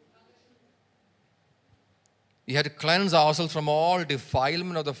 We have to cleanse ourselves from all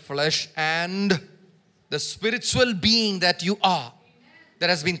defilement of the flesh and the spiritual being that you are, that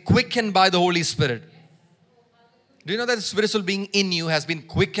has been quickened by the Holy Spirit. Do you know that the spiritual being in you has been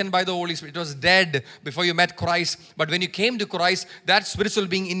quickened by the Holy Spirit? It was dead before you met Christ. But when you came to Christ, that spiritual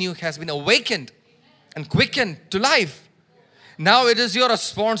being in you has been awakened and quickened to life. Now it is your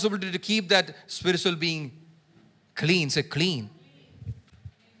responsibility to keep that spiritual being clean. Say clean.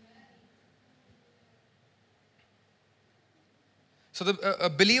 So a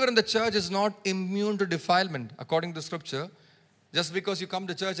believer in the church is not immune to defilement according to the scripture. Just because you come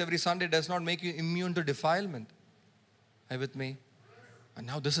to church every Sunday does not make you immune to defilement. Are you with me? And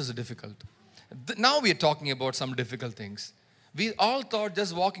now this is difficult. Now we are talking about some difficult things. We all thought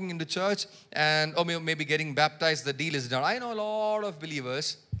just walking into church and or maybe getting baptized, the deal is done. I know a lot of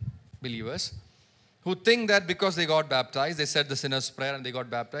believers who think that because they got baptized, they said the sinner's prayer and they got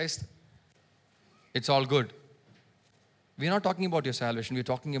baptized, it's all good. We're not talking about your salvation. We're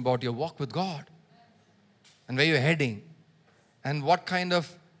talking about your walk with God and where you're heading and what kind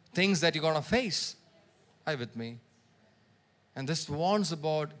of things that you're going to face. Are you with me? And this warns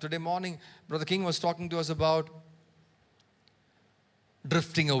about, today morning, Brother King was talking to us about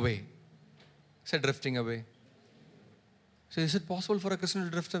drifting away. Say drifting away. So is it possible for a Christian to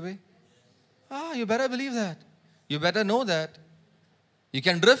drift away? You better believe that. You better know that. You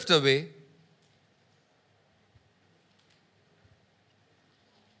can drift away.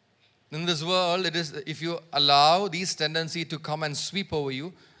 In this world, it is if you allow these tendencies to come and sweep over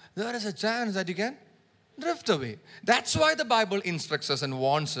you, there is a chance that you can drift away. That's why the Bible instructs us and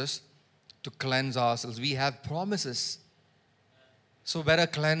warns us to cleanse ourselves. We have promises. So better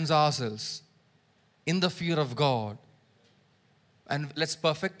cleanse ourselves in the fear of God. And let's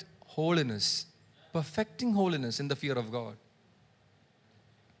perfect holiness. Perfecting holiness in the fear of God.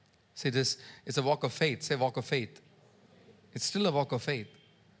 Say this, it's a walk of faith. Say walk of faith. It's still a walk of faith.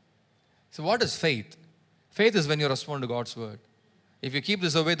 So what is faith? Faith is when you respond to God's word. If you keep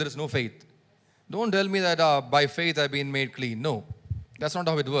this away, there is no faith. Don't tell me that by faith I've been made clean. No, that's not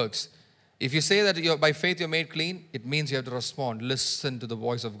how it works. If you say that by faith you're made clean, it means you have to respond. Listen to the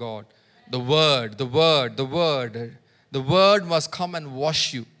voice of God. The word must come and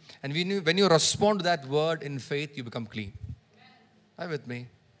wash you. And when you respond to that word in faith, you become clean. Are you with me?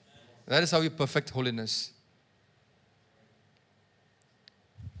 That is how you perfect holiness.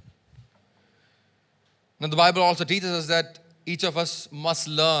 Now the Bible also teaches us that each of us must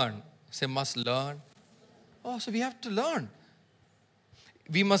learn. Say must learn. So we have to learn.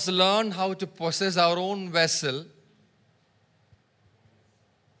 We must learn how to possess our own vessel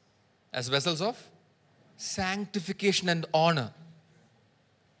as vessels of sanctification and honor.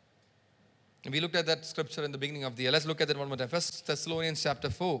 And we looked at that scripture in the beginning of the year. Let's look at it one more time. 1 Thessalonians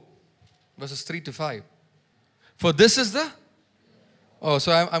chapter 4, verses 3 to 5. For this is the...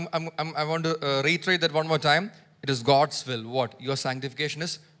 I want to reiterate that one more time. It is God's will. What? Your sanctification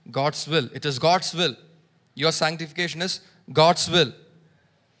is God's will. It is God's will. Your sanctification is God's will.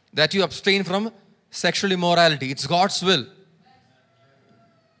 That you abstain from sexual immorality. It's God's will.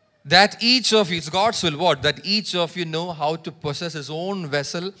 That each of you, it's God's will. What? That each of you know how to possess his own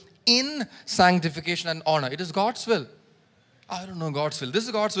vessel in sanctification and honor. It is God's will. I don't know God's will. This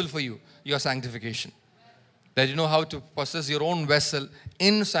is God's will for you. Your sanctification. That you know how to possess your own vessel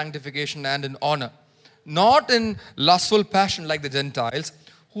in sanctification and in honor. not in lustful passion like the Gentiles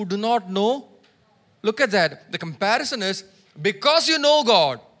who do not know. Look at that. The comparison is because you know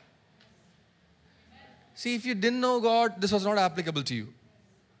God. See, if you didn't know God, this was not applicable to you.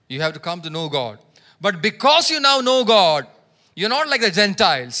 You have to come to know God. But because you now know God, you're not like the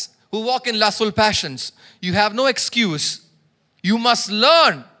Gentiles who walk in lustful passions. You have no excuse. You must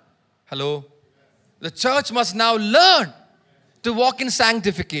learn. Hello? The church must now learn to walk in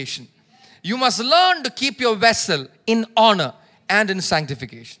sanctification. You must learn to keep your vessel in honor and in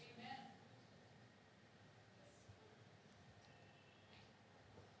sanctification.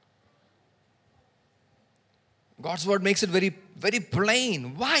 God's word makes it very, very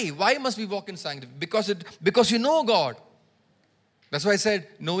plain. Why? Why must we walk in sanctification? Because you know God. That's why I said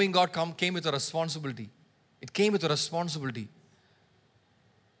knowing God came with a responsibility. It came with a responsibility.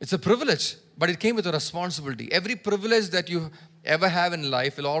 It's a privilege, but it came with a responsibility. Every privilege that you ever have in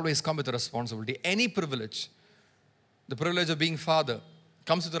life will always come with a responsibility. Any privilege. The privilege of being father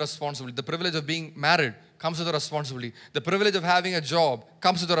comes with a responsibility. The privilege of being married comes with a responsibility. The privilege of having a job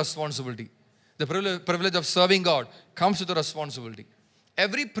comes with a responsibility. The privilege of serving God comes with a responsibility.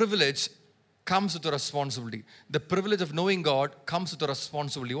 Every privilege comes with a responsibility. The privilege of knowing God comes with a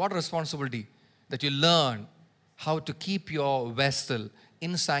responsibility. What responsibility? That you learn how to keep your vessel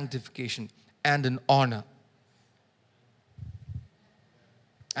in sanctification and in honor.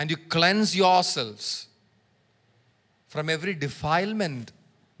 And you cleanse yourselves from every defilement,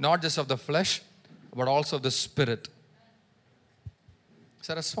 not just of the flesh, but also of the spirit. It's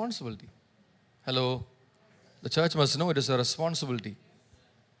a responsibility. Hello? The church must know it is a responsibility.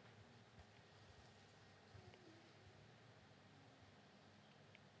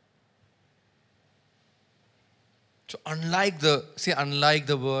 So unlike the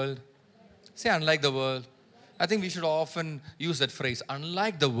world. Say unlike the world. I think we should often use that phrase.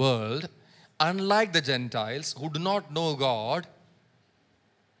 Unlike the world, unlike the Gentiles who do not know God,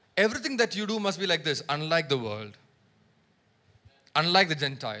 everything that you do must be like this. Unlike the world. Unlike the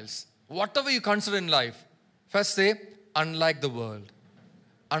Gentiles. Whatever you consider in life, first say, unlike the world,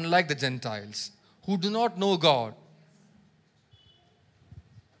 unlike the Gentiles, who do not know God.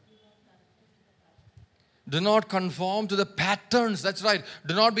 Do not conform to the patterns. That's right.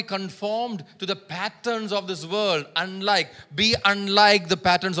 Do not be conformed to the patterns of this world. Be unlike the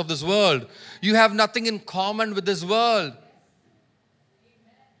patterns of this world. You have nothing in common with this world.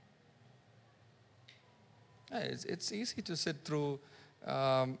 It's easy to sit through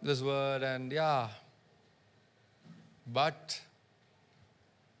this word and but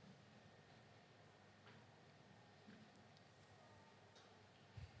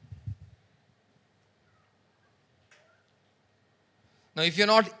now if you're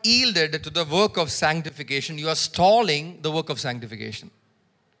not yielded to the work of sanctification, you are stalling the work of sanctification.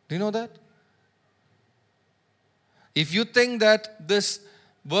 Do you know that? If you think that this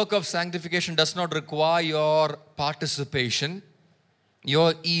work of sanctification does not require your participation,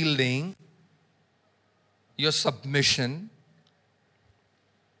 your yielding, your submission,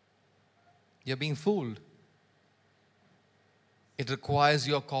 you're being fooled. It requires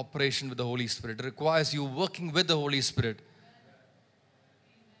your cooperation with the Holy Spirit. It requires you working with the Holy Spirit.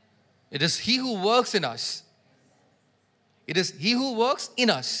 It is He who works in us. It is He who works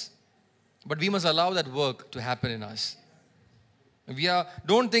in us. But we must allow that work to happen in us.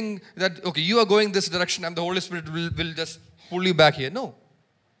 Don't think that, okay, you are going this direction and the Holy Spirit will just pull you back here. No.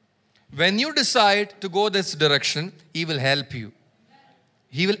 When you decide to go this direction, He will help you.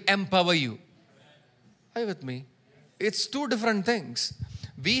 He will empower you. Are you with me? It's two different things.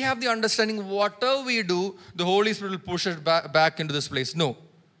 We have the understanding whatever we do, the Holy Spirit will push us back into this place. No,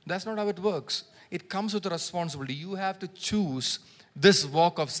 that's not how it works. It comes with a responsibility. You have to choose this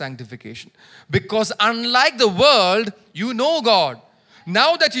walk of sanctification. Because unlike the world, you know God.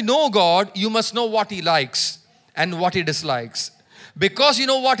 Now that you know God, you must know what He likes and what He dislikes. Because you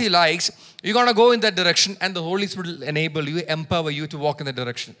know what He likes, you're going to go in that direction and the Holy Spirit will enable you, empower you to walk in that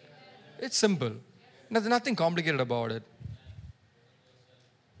direction. It's simple. There's nothing complicated about it.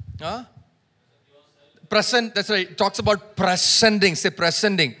 Huh? Present, that's right. It talks about presenting. Say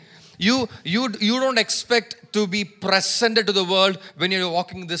presenting. You don't expect to be presented to the world when you're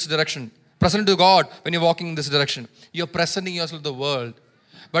walking in this direction. Present to God when you're walking in this direction. You're presenting yourself to the world.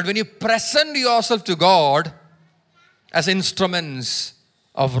 But when you present yourself to God as instruments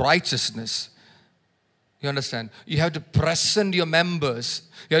of righteousness, you understand? You have to present your members.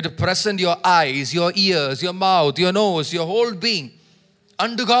 You have to present your eyes, your ears, your mouth, your nose, your whole being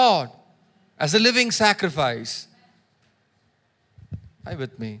unto God as a living sacrifice. Are you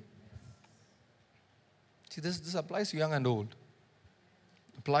with me? See, this applies to young and old.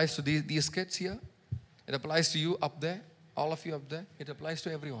 Applies to these kids here. It applies to you up there, all of you up there. It applies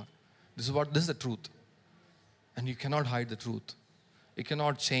to everyone. This is the truth. And you cannot hide the truth. You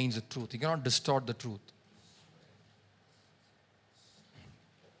cannot change the truth. You cannot distort the truth.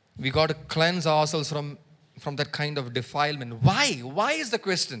 We got to cleanse ourselves from that kind of defilement. Why? Why is the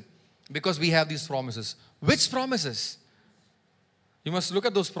question? Because we have these promises. Which promises? You must look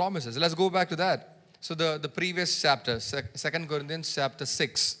at those promises. Let's go back to that. So the previous chapter, 2 Corinthians chapter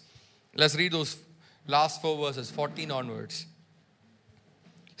 6. Let's read those last 4 verses, 14 onwards.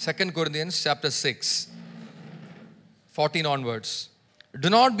 2 Corinthians chapter 6, 14 onwards. Do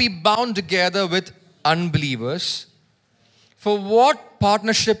not be bound together with unbelievers. For what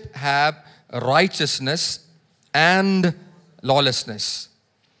partnership have righteousness and lawlessness?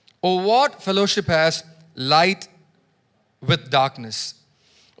 Or what fellowship has light with darkness?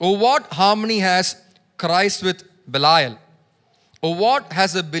 Or what harmony has Christ with Belial? Or what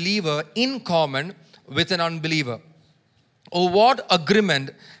has a believer in common with an unbeliever? Or what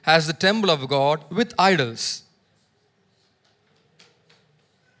agreement has the temple of God with idols?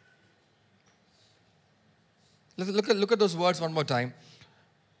 Look at those words one more time.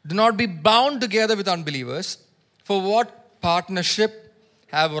 Do not be bound together with unbelievers. For what partnership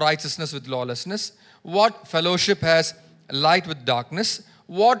have righteousness with lawlessness? What fellowship has light with darkness?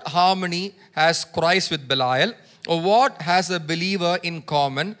 What harmony has Christ with Belial? Or what has a believer in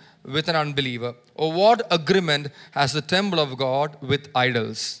common with an unbeliever? Or what agreement has the temple of God with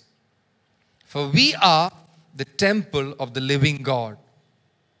idols? For we are the temple of the living God.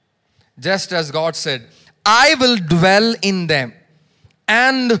 Just as God said, I will dwell in them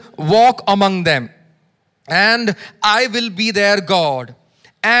and walk among them, and I will be their God,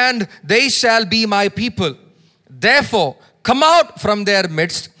 and they shall be my people. Therefore, come out from their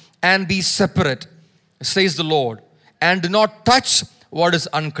midst and be separate, says the Lord, and do not touch what is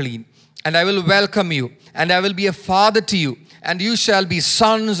unclean. And I will welcome you, and I will be a father to you, and you shall be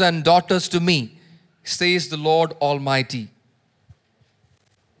sons and daughters to me, says the Lord Almighty.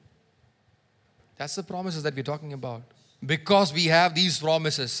 That's the promises that we're talking about. Because we have these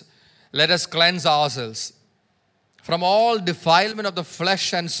promises, let us cleanse ourselves from all defilement of the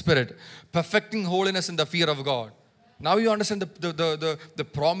flesh and spirit, perfecting holiness in the fear of God. Now you understand the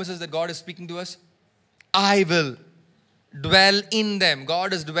promises that God is speaking to us? I will dwell in them.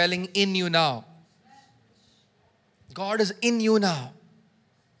 God is dwelling in you now. God is in you now.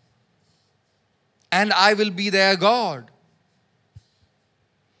 And I will be their God.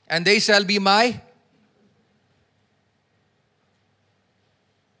 And they shall be my.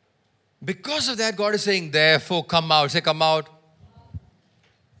 Because of that, God is saying, therefore, come out. Say, come out.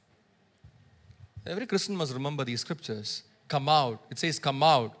 Every Christian must remember these scriptures. Come out. It says, come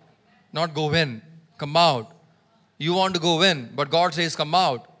out. Not go in. Come out. You want to go in, but God says, come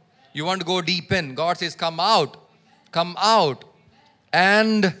out. You want to go deep in. God says, come out. Come out.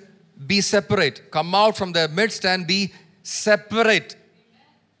 And be separate. Come out from their midst and be separate.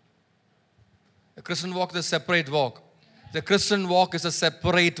 The Christian walk is a separate walk. The Christian walk is a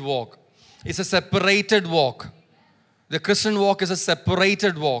separate walk. It's a separated walk. The Christian walk is a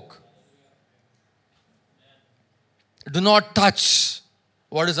separated walk. Do not touch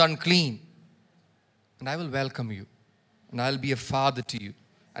what is unclean. And I will welcome you. And I will be a father to you.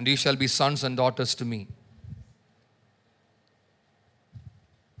 And you shall be sons and daughters to me.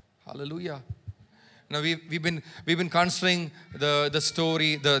 Hallelujah. Now we've been considering the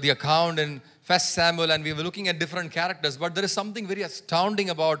story, the account in 1 Samuel, and we were looking at different characters, but there is something very astounding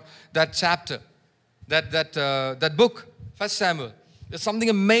about that chapter, that book, 1 Samuel. There's something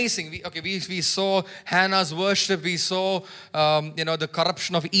amazing. We saw Hannah's worship. We saw the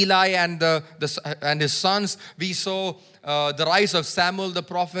corruption of Eli and his sons. We saw the rise of Samuel the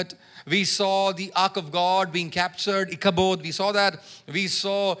prophet. We saw the ark of God being captured, Ichabod. We saw that. We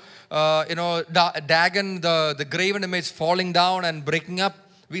saw Dagon, the graven image, falling down and breaking up.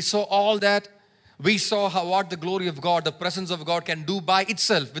 We saw all that. We saw what the glory of God, the presence of God can do by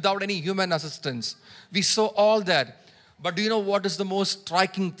itself without any human assistance. We saw all that. But do you know what is the most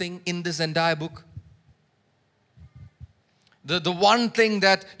striking thing in this entire book? The one thing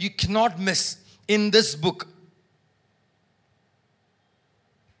that you cannot miss in this book.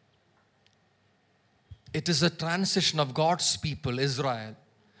 It is a transition of God's people, Israel,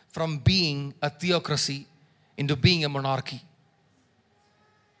 from being a theocracy into being a monarchy.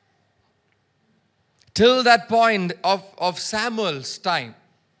 Till that point of Samuel's time,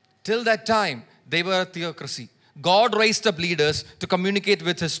 till that time, they were a theocracy. God raised up leaders to communicate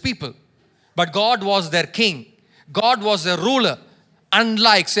with his people. But God was their king. God was their ruler.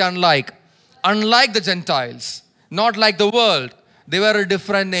 Unlike the Gentiles. Not like the world. They were a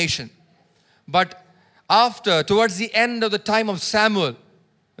different nation. But towards the end of the time of Samuel,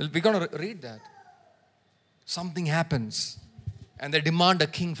 we're going to read that. Something happens and they demand a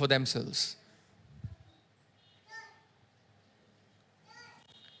king for themselves.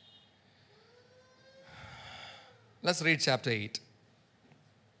 Let's read chapter 8.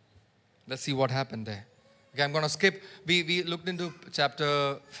 Let's see what happened there. Okay, I'm going to skip. We looked into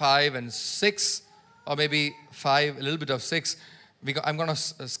chapter 5 and 6, or maybe 5, a little bit of 6. I'm going to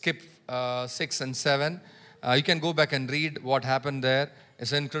skip 6 and 7. You can go back and read what happened there.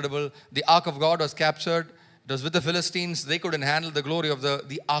 It's incredible. The ark of God was captured. It was with the Philistines. They couldn't handle the glory of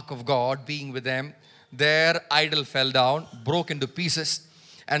the ark of God being with them. Their idol fell down, broke into pieces.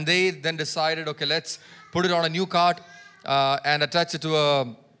 And they then decided, okay, let's put it on a new cart and attach it to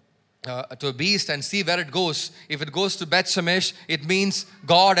a beast and see where it goes. If it goes to Beth-Shemesh, it means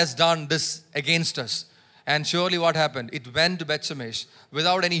God has done this against us. And surely what happened? It went to Beth-Shemesh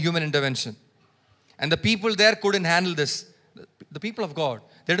without any human intervention. And the people there couldn't handle this. The people of God,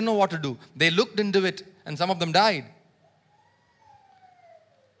 they didn't know what to do. They looked into it and some of them died.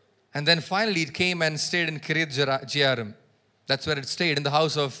 And then finally it came and stayed in Kiriath Jearim. That's where it stayed, in the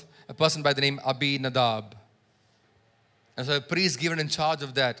house of a person by the name Abinadab. And so a priest given in charge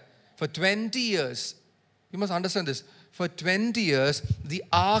of that. For 20 years, you must understand this, for 20 years, the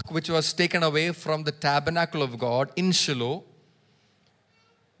ark which was taken away from the tabernacle of God in Shiloh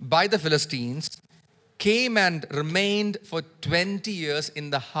by the Philistines came and remained for 20 years in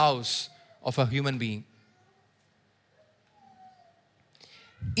the house of a human being.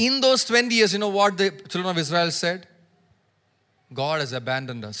 In those 20 years, you know what the children of Israel said? God has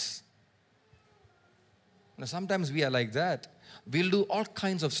abandoned us. Now, sometimes we are like that. We'll do all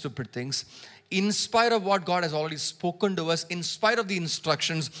kinds of stupid things in spite of what God has already spoken to us, in spite of the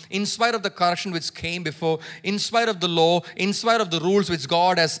instructions, in spite of the correction which came before, in spite of the law, in spite of the rules which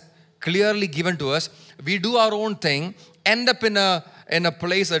God has clearly given to us. We do our own thing, end up in a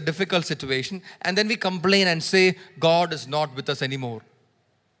place, a difficult situation, and then we complain and say, God is not with us anymore.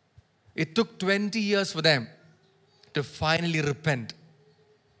 It took 20 years for them to finally repent.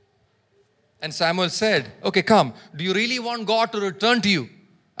 And Samuel said, okay, come. Do you really want God to return to you?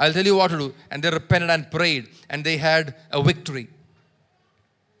 I'll tell you what to do. And they repented and prayed. And they had a victory.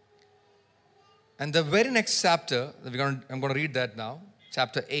 And the very next chapter, I'm going to read that now.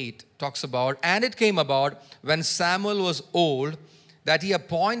 Chapter 8 talks about, and it came about when Samuel was old that he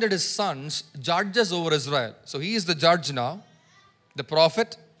appointed his sons judges over Israel. So he is the judge now. The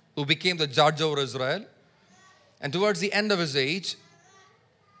prophet who became the judge over Israel. And towards the end of his age,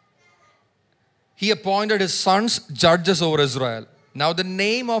 he appointed his sons judges over Israel. Now the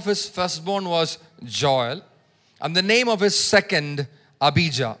name of his firstborn was Joel, and the name of his second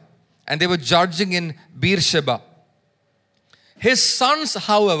Abijah. And they were judging in Beersheba. His sons,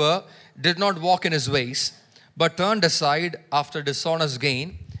 however, did not walk in his ways, but turned aside after dishonest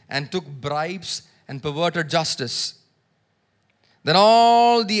gain, and took bribes and perverted justice. Then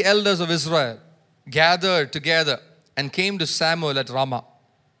all the elders of Israel gathered together and came to Samuel at Ramah.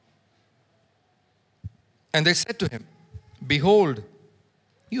 And they said to him, behold,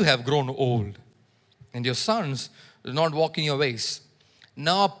 you have grown old, and your sons do not walk in your ways.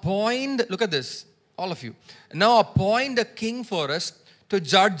 Now appoint, look at this, all of you. Now appoint a king for us to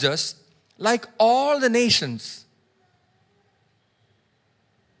judge us like all the nations.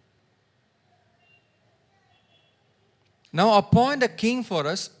 Now appoint a king for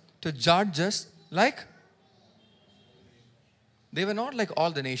us to judge us like, they were not like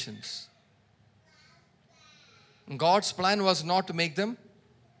all the nations. God's plan was not to make them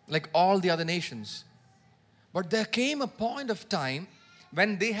like all the other nations. But there came a point of time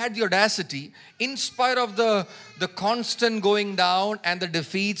when they had the audacity, in spite of the constant going down and the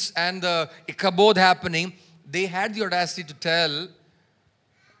defeats and the Ichabod happening, they had the audacity to tell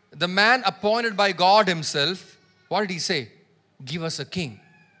the man appointed by God himself, what did he say? Give us a king.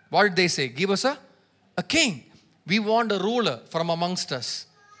 What did they say? Give us a king. We want a ruler from amongst us.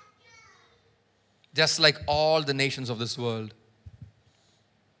 Just like all the nations of this world.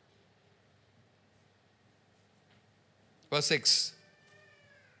 Verse 6.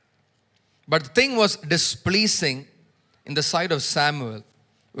 But the thing was displeasing in the sight of Samuel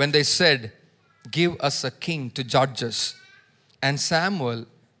when they said, give us a king to judge us. And Samuel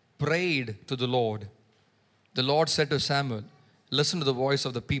prayed to the Lord. The Lord said to Samuel, listen to the voice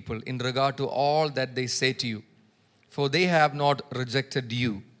of the people in regard to all that they say to you. For they have not rejected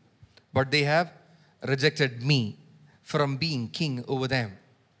you, but they have rejected me from being king over them.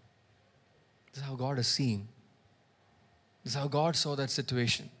 This is how God is seeing. This is how God saw that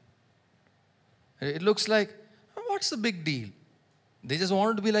situation. It looks like, what's the big deal? They just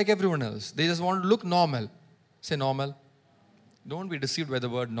wanted to be like everyone else. They just wanted to look normal. Say normal. Don't be deceived by the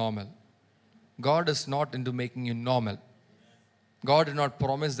word normal. God is not into making you normal. God did not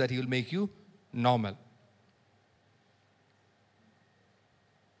promise that He will make you normal.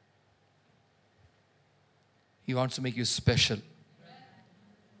 He wants to make you special.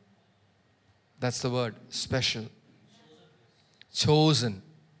 That's the word, special. Chosen.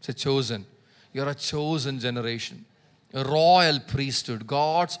 Say chosen. You're a chosen generation. A royal priesthood.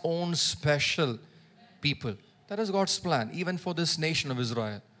 God's own special people. That is God's plan, even for this nation of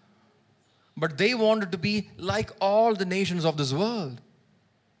Israel. But they wanted to be like all the nations of this world.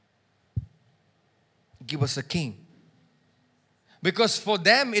 Give us a king. Because for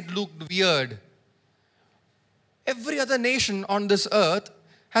them it looked weird. Every other nation on this earth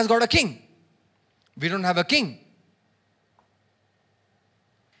has got a king. We don't have a king.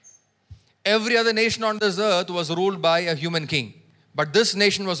 Every other nation on this earth was ruled by a human king. But this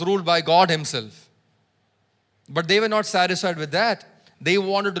nation was ruled by God Himself. But they were not satisfied with that. They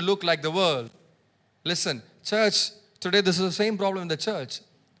wanted to look like the world. Listen, church, today this is the same problem in the church.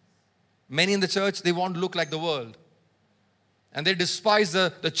 Many in the church, they want to look like the world. And they despise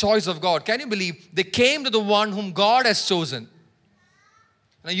the choice of God. Can you believe? They came to the one whom God has chosen.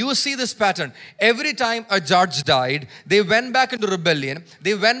 Now you see this pattern. Every time a judge died, they went back into rebellion.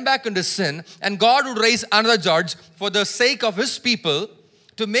 They went back into sin. And God would raise another judge for the sake of His people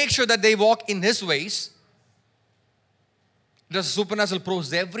to make sure that they walk in His ways. It was a supernatural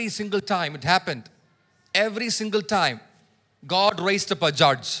process. Every single time it happened. Every single time God raised up a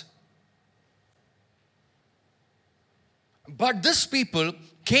judge. But this people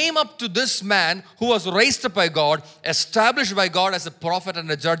came up to this man who was raised up by God, established by God as a prophet and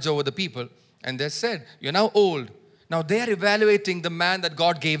a judge over the people. And they said, you're now old. Now they are evaluating the man that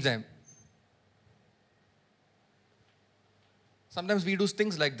God gave them. Sometimes we do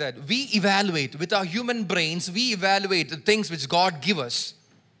things like that. We evaluate with our human brains, we evaluate the things which God gives us.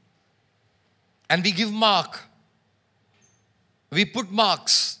 And we give mark. We put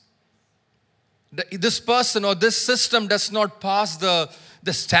marks. This person or this system does not pass the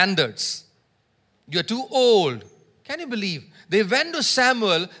standards. You're too old. Can you believe? They went to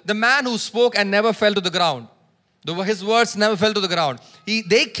Samuel, the man who spoke and never fell to the ground. His words never fell to the ground.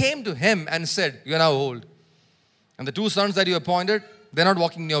 They came to him and said, you're now old. And the two sons that you appointed, they're not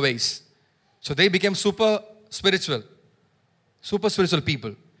walking in your ways. So they became super spiritual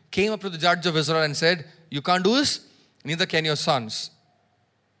people. Came up to the judge of Israel and said, you can't do this, neither can your sons.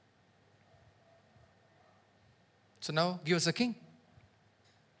 So now give us a king.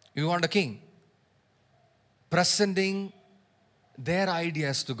 You want a king. Presenting their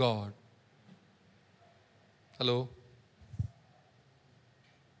ideas to God. Hello?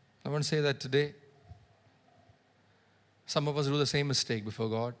 I want to say that today, some of us do the same mistake before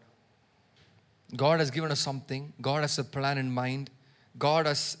God. God has given us something. God has a plan in mind. God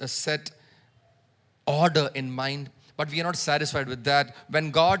has a set order in mind. But we are not satisfied with that. When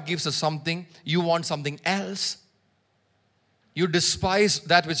God gives us something, you want something else. You despise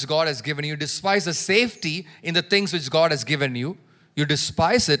that which God has given you. You despise the safety in the things which God has given you. You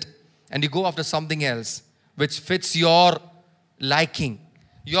despise it and you go after something else which fits your liking,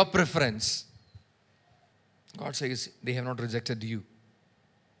 your preference. God says, they have not rejected you.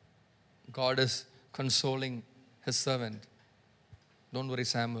 God is consoling His servant. Don't worry,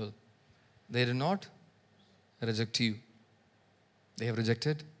 Samuel. They did not reject you. They have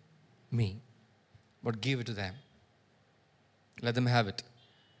rejected me. But give it to them. Let them have it.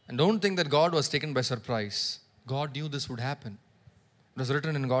 And don't think that God was taken by surprise. God knew this would happen. It was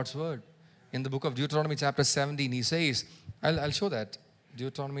written in God's word. In the book of Deuteronomy chapter 17, He says, I'll show that.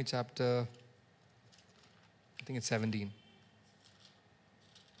 Deuteronomy chapter, I think it's 17.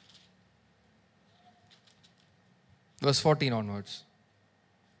 Verse 14 onwards.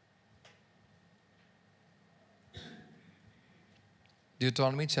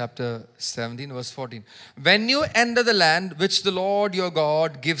 Deuteronomy chapter 17 verse 14. When you enter the land which the Lord your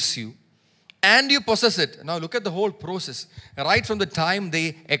God gives you, and you possess it. Now look at the whole process. Right from the time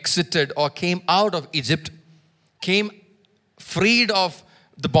they exited or came out of Egypt, came freed of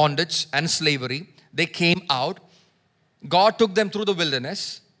the bondage and slavery. They came out. God took them through the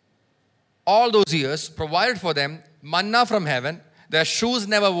wilderness. All those years, provided for them manna from heaven. Their shoes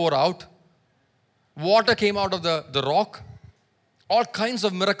never wore out. Water came out of the rock. All kinds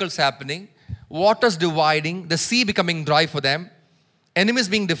of miracles happening. Waters dividing. The sea becoming dry for them. Enemies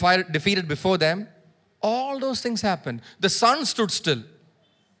being defeated before them. All those things happened. The sun stood still.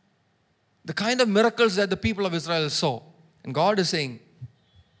 The kind of miracles that the people of Israel saw. And God is saying,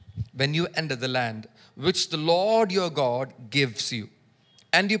 when you enter the land, which the Lord your God gives you,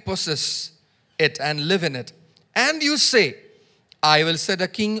 and you possess it and live in it. And you say, I will set a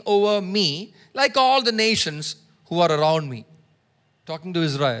king over me like all the nations who are around me. Talking to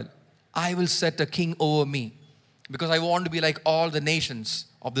Israel, I will set a king over me because I want to be like all the nations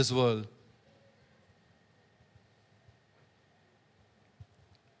of this world.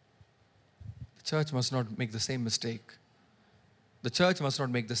 The church must not make the same mistake. The church must not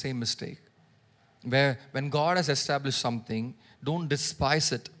make the same mistake. Where when God has established something, don't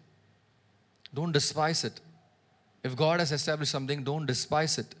despise it. Don't despise it. If God has established something, don't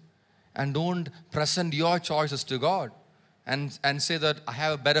despise it. And don't present your choices to God and say that I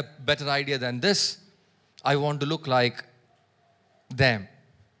have a better idea than this. I want to look like them.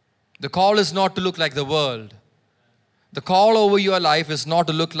 The call is not to look like the world. The call over your life is not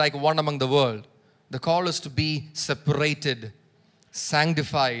to look like one among the world. The call is to be separated,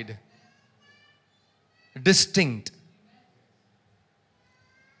 sanctified, distinct.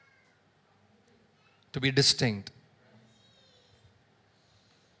 To be distinct.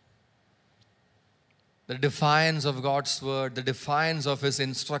 The defiance of God's word, the defiance of His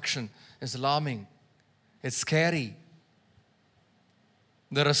instruction is alarming. It's scary.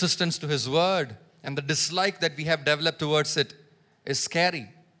 The resistance to His word and the dislike that we have developed towards it is scary.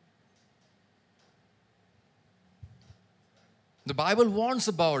 The Bible warns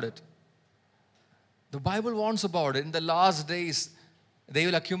about it. The Bible warns about it. In the last days, they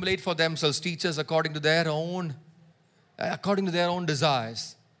will accumulate for themselves teachers according to their own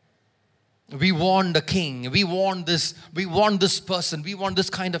desires. We want the king. We want this person. We want this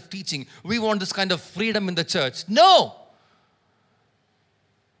kind of teaching. We want this kind of freedom in the church. No!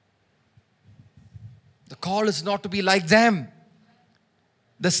 The call is not to be like them.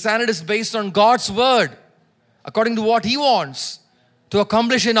 The standard is based on God's word, according to what He wants to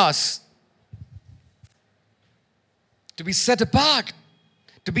accomplish in us. To be set apart,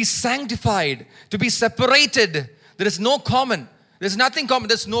 to be sanctified, to be separated. There is no common. There's nothing common.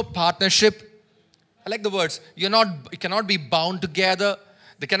 There's no partnership. I like the words. You cannot be bound together.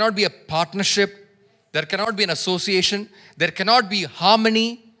 There cannot be a partnership. There cannot be an association. There cannot be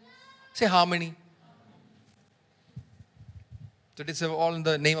harmony. Say harmony. So it's all in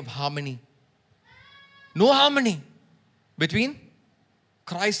the name of harmony. No harmony between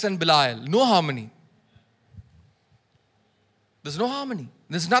Christ and Belial. No harmony. There's no harmony.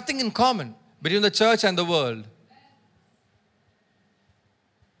 There's nothing in common between the church and the world.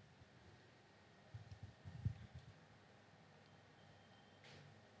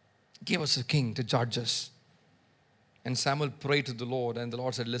 Give us a king to judge us. And Samuel prayed to the Lord, and the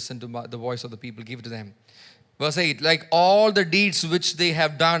Lord said, listen to the voice of the people, give it to them. Verse 8, like all the deeds which they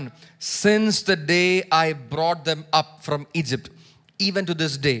have done since the day I brought them up from Egypt, even to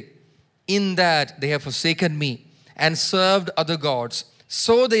this day, in that they have forsaken me and served other gods,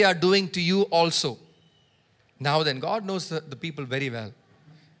 so they are doing to you also. Now then, God knows the people very well.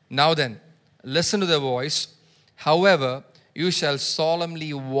 Now then, listen to their voice. However, you shall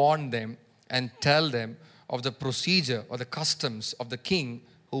solemnly warn them and tell them of the procedure or the customs of the king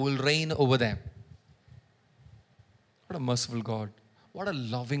who will reign over them. What a merciful God. What a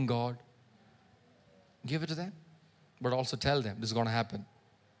loving God. Give it to them, but also tell them this is going to happen.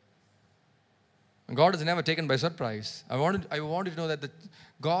 God is never taken by surprise. I want you to know that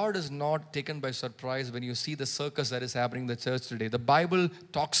God is not taken by surprise when you see the circus that is happening in the church today. The Bible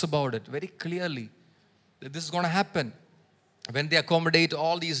talks about it very clearly, that this is going to happen. When they accommodate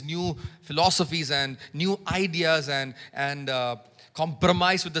all these new philosophies and new ideas and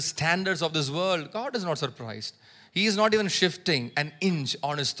compromise with the standards of this world, God is not surprised. He is not even shifting an inch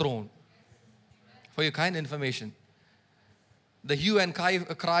on His throne. For your kind information, the hue and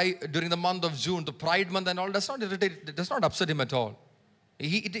cry during the month of June, the Pride Month and all, does not upset Him at all.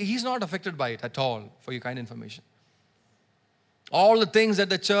 He's not affected by it at all, for your kind information. All the things that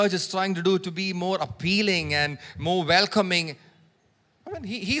the church is trying to do to be more appealing and more welcoming, I mean,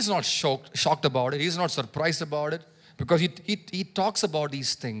 he's not shocked about it. He's not surprised about it, because he talks about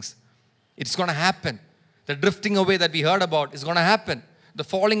these things. It's going to happen. The drifting away that we heard about is going to happen. The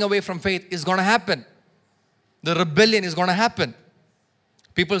falling away from faith is going to happen. The rebellion is going to happen.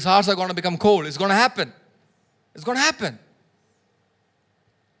 People's hearts are going to become cold. It's going to happen. It's going to happen.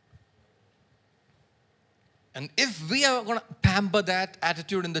 And if we are going to pamper that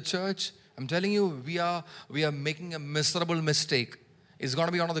attitude in the church, I'm telling you, we are making a miserable mistake. It's going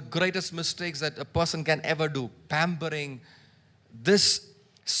to be one of the greatest mistakes that a person can ever do. Pampering this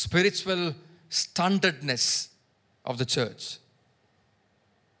spiritual stuntedness of the church.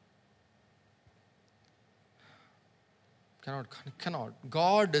 Cannot.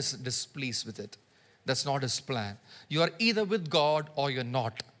 God is displeased with it. That's not His plan. You are either with God or you're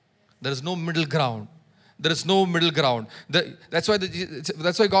not. There is no middle ground. There is no middle ground. That's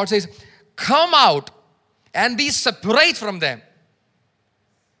why God says, come out and be separate from them.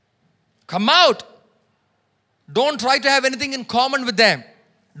 Come out. Don't try to have anything in common with them.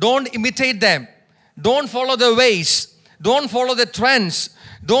 Don't imitate them. Don't follow their ways. Don't follow their trends.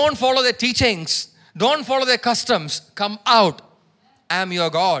 Don't follow their teachings. Don't follow their customs. Come out. I am your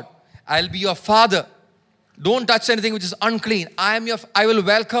God. I'll be your Father. Don't touch anything which is unclean. I will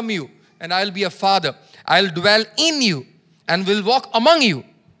welcome you and I'll be a Father. I'll dwell in you and will walk among you.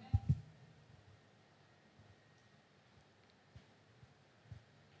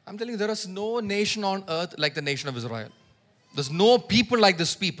 I'm telling you, there is no nation on earth like the nation of Israel. There's no people like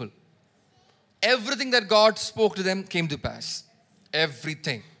this people. Everything that God spoke to them came to pass.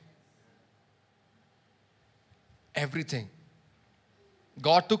 Everything. Everything.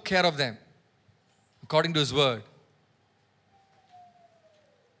 God took care of them according to His word.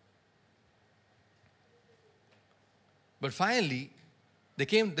 But finally, they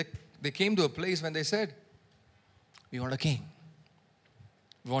came to a place when they said, we want a king.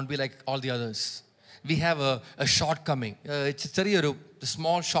 We want to be like all the others. We have a shortcoming. It's a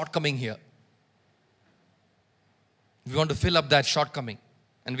small shortcoming here. We want to fill up that shortcoming.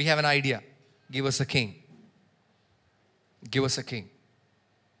 And we have an idea. Give us a king. Give us a king.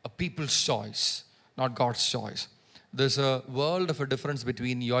 A people's choice, not God's choice. There's a world of a difference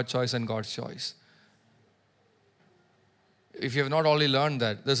between your choice and God's choice. If you have not already learned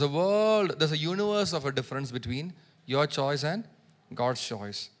that, there's a universe of a difference between your choice and God's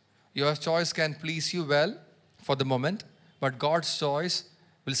choice. Your choice can please you well for the moment, but God's choice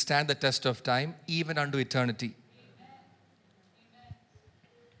will stand the test of time, even unto eternity.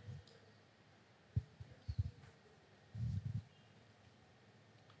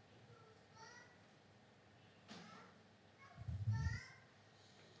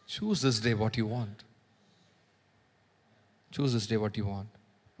 Choose this day what you want. Choose this day what you want.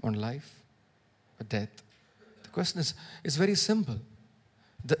 Want life or death? The question is very simple.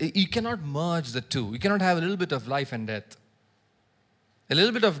 You cannot merge the two. You cannot have a little bit of life and death. A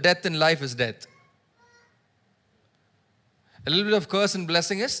little bit of death in life is death. A little bit of curse and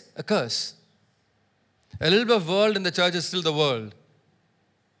blessing is a curse. A little bit of world in the church is still the world.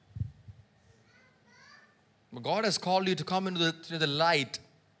 But God has called you to come into the light.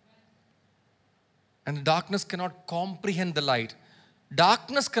 And the darkness cannot comprehend the light.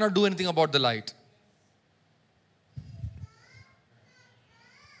 Darkness cannot do anything about the light.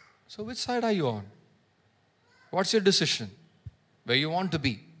 So which side are you on? What's your decision? Where you want to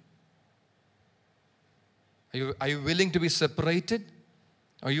be? Are you willing to be separated?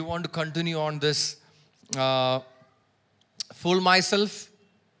 Or you want to continue on this fool myself,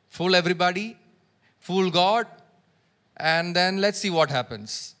 fool everybody, fool God, and then let's see what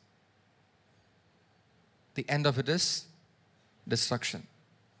happens. The end of it is destruction.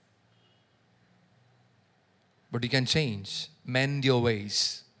 But you can change, mend your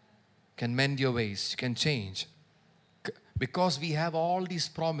ways. You can mend your ways, you can change. Because we have all these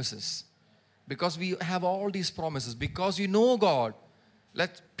promises. Because we have all these promises. Because you know God.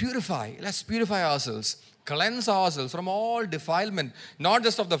 Let's purify ourselves. Cleanse ourselves from all defilement. Not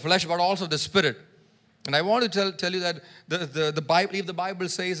just of the flesh, but also of the spirit. And I want to tell you that the Bible, if the Bible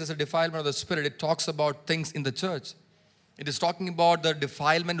says there's a defilement of the spirit, it talks about things in the church. It is talking about the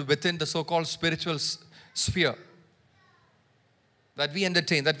defilement within the so-called spiritual sphere that we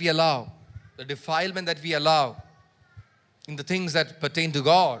entertain, that we allow. The defilement that we allow in the things that pertain to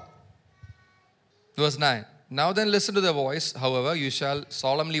God. Verse 9. Now then listen to the voice. However, you shall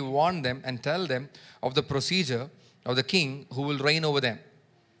solemnly warn them and tell them of the procedure of the king who will reign over them.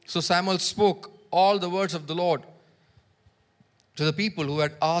 So Samuel spoke all the words of the Lord to the people who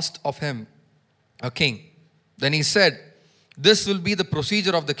had asked of him a king. Then he said, this will be the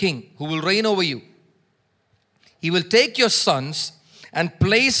procedure of the king who will reign over you. He will take your sons and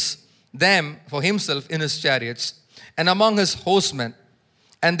place them for himself in his chariots and among his horsemen,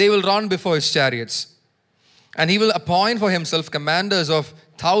 and they will run before his chariots. And he will appoint for himself commanders of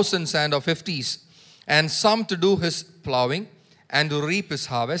thousands and of fifties, and some to do his plowing and to reap his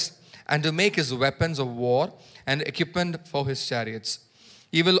harvest, and to make his weapons of war and equipment for his chariots.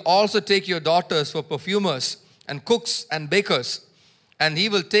 He will also take your daughters for perfumers and cooks and bakers, and he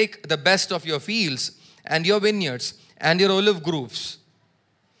will take the best of your fields and your vineyards and your olive groves,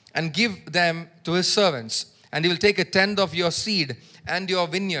 and give them to his servants. And he will take a tenth of your seed and your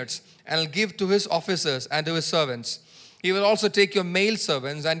vineyards, and will give to his officers and to his servants. He will also take your male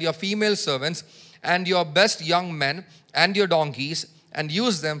servants and your female servants, and your best young men and your donkeys, and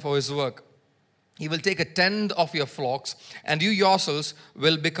use them for his work. He will take a tenth of your flocks, and you yourselves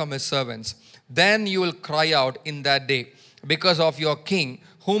will become his servants. Then you will cry out in that day because of your king,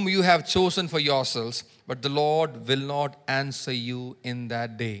 whom you have chosen for yourselves, but the Lord will not answer you in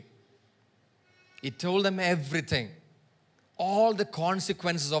that day. He told them everything, all the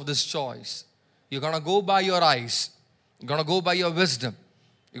consequences of this choice. You're going to go by your eyes. You're going to go by your wisdom.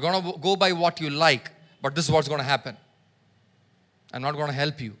 You're going to go by what you like, but this is what's going to happen. I'm not going to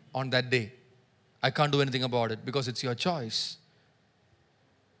help you on that day. I can't do anything about it because it's your choice.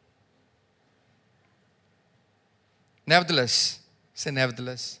 Nevertheless, say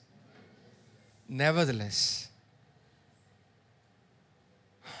nevertheless. Nevertheless.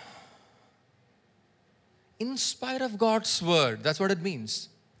 In spite of God's word, that's what it means.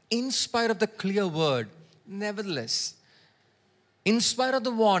 In spite of the clear word, nevertheless. In spite of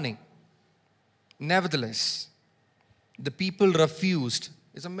the warning, nevertheless, the people refused.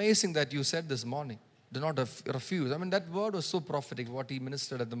 It's amazing that you said this morning, do not refuse. I mean, that word was so prophetic, what he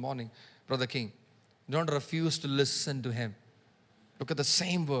ministered at the morning, Brother King. Do not refuse to listen to him. Look at the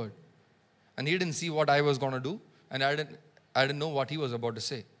same word. And he didn't see what I was going to do, and I didn't know what he was about to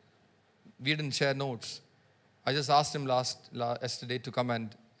say. We didn't share notes. I just asked him yesterday to come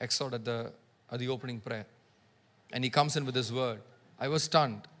and exhort at the opening prayer. And he comes in with this word. I was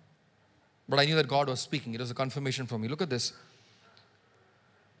stunned. But I knew that God was speaking. It was a confirmation for me. Look at this.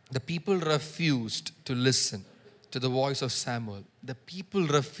 The people refused to listen to the voice of Samuel. The people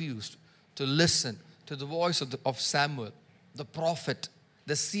refused to listen to the voice of Samuel, the prophet,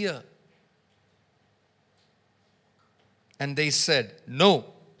 the seer. And they said, no,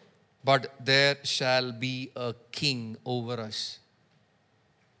 but there shall be a king over us.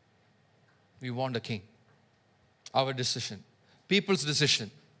 We want a king. Our decision. People's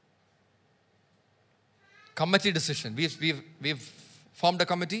decision. Committee decision. We've formed a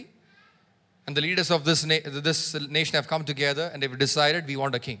committee, and the leaders of this nation have come together, and they've decided we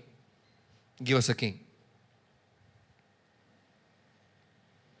want a king. Give us a king.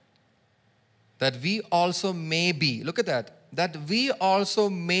 That we also may be, look at that we also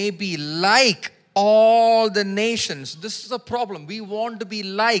may be like all the nations. This is a problem. We want to be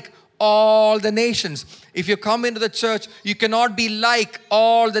like all the nations. If you come into the church, you cannot be like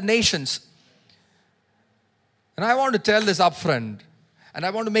all the nations. And I want to tell this up front, and I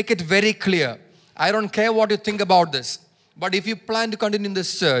want to make it very clear. I don't care what you think about this, but if you plan to continue in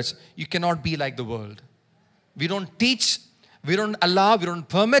this church, you cannot be like the world. We don't teach, we don't allow, we don't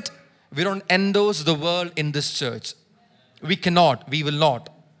permit, we don't endorse the world in this church. We cannot, we will not.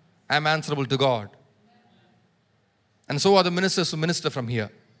 I am answerable to God. And so are the ministers who minister from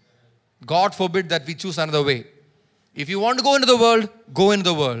here. God forbid that we choose another way. If you want to go into the world, go into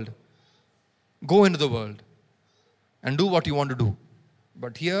the world. Go into the world and do what you want to do.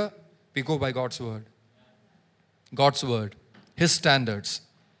 But here, we go by God's word. God's word. His standards.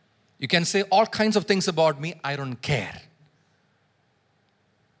 You can say all kinds of things about me. I don't care.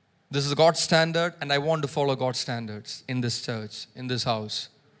 This is God's standard, and I want to follow God's standards in this church, in this house.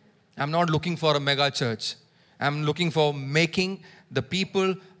 I'm not looking for a mega church. I'm looking for making the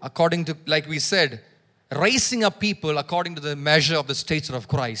people according to, like we said, raising up people according to the measure of the stature of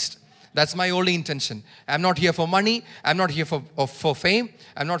Christ. That's my only intention. I'm not here for money. I'm not here for fame.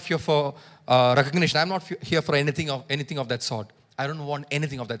 I'm not here for recognition. I'm not here for anything of that sort. I don't want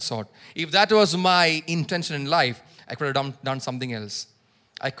anything of that sort. If that was my intention in life, I could have done something else.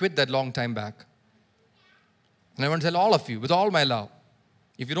 I quit that long time back. And I want to tell all of you, with all my love,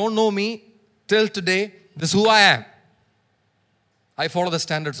 if you don't know me till today, this is who I am. I follow the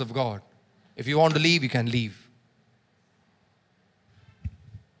standards of God. If you want to leave, you can leave.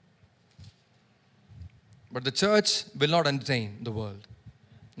 But the church will not entertain the world.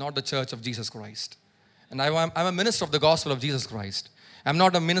 Not the church of Jesus Christ. And I'm a minister of the gospel of Jesus Christ. I'm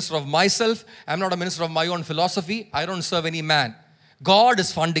not a minister of myself. I'm not a minister of my own philosophy. I don't serve any man. God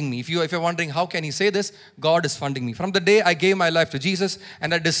is funding me. If you're wondering how can he say this, God is funding me. From the day I gave my life to Jesus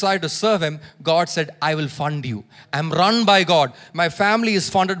and I decided to serve him, God said, I will fund you. I'm run by God. My family is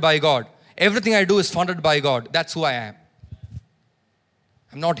funded by God. Everything I do is funded by God. That's who I am.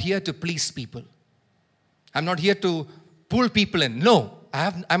 I'm not here to please people. I'm not here to pull people in. No,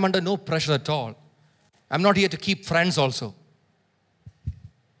 I'm under no pressure at all. I'm not here to keep friends also.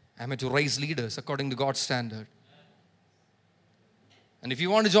 I'm here to raise leaders according to God's standard. And if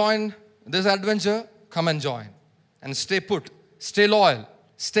you want to join this adventure, come and join. And stay put, stay loyal,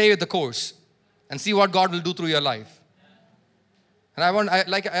 stay with the course, and see what God will do through your life. And I want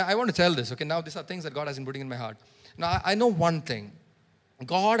to tell this, okay? Now, these are things that God has been putting in my heart. Now, I know one thing.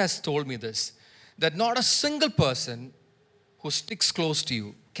 God has told me this, that not a single person who sticks close to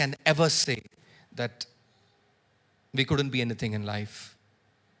you can ever say that we couldn't be anything in life.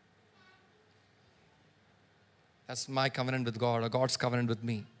 That's my covenant with God, or God's covenant with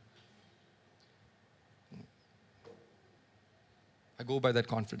me. I go by that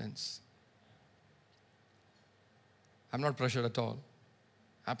confidence. I'm not pressured at all.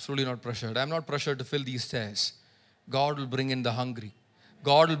 Absolutely not pressured. I'm not pressured to fill these stairs. God will bring in the hungry.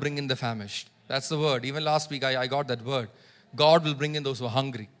 God will bring in the famished. That's the word. Even last week I got that word. God will bring in those who are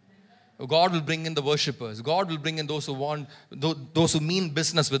hungry. God will bring in the worshippers. God will bring in those who want, those who mean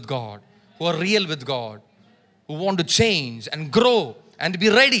business with God, who are real with God, who want to change and grow and be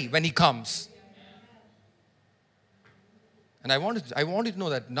ready when He comes. And I want you to know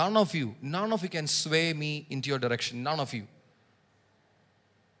that none of you can sway me into your direction. None of you.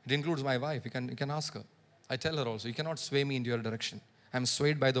 It includes my wife. You can ask her. I tell her also, you cannot sway me into your direction. I'm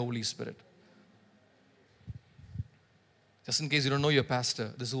swayed by the Holy Spirit. Just in case you don't know your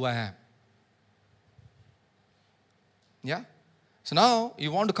pastor, this is who I am. Yeah? So now,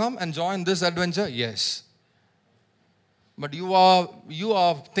 you want to come and join this adventure? Yes. But you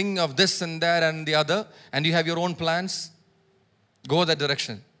are thinking of this and that and the other, and you have your own plans. Go that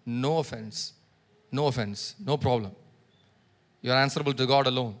direction. No offense. No offense. No problem. You are answerable to God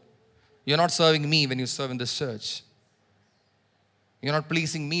alone. You're not serving me when you serve in this church. You're not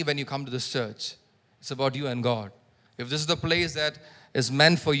pleasing me when you come to this church. It's about you and God. If this is the place that is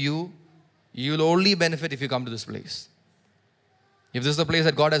meant for you, you'll only benefit if you come to this place. If this is the place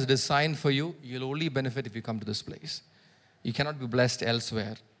that God has designed for you, you'll only benefit if you come to this place. You cannot be blessed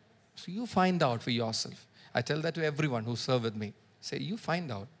elsewhere. So you find out for yourself. I tell that to everyone who serve with me. Say, you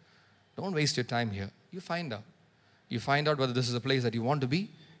find out. Don't waste your time here. You find out. You find out whether this is a place that you want to be.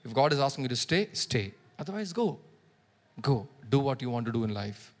 If God is asking you to stay, stay. Otherwise, go. Go. Do what you want to do in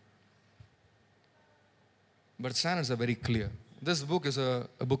life. But standards are very clear. This book is a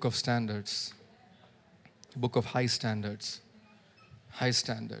book of standards. A book of high standards. High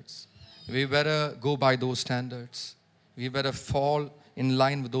standards. We better go by those standards. We better fall in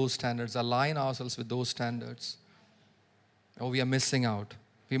line with those standards. Align ourselves with those standards. Or we are missing out.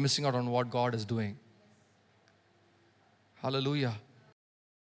 We are missing out on what God is doing. Hallelujah.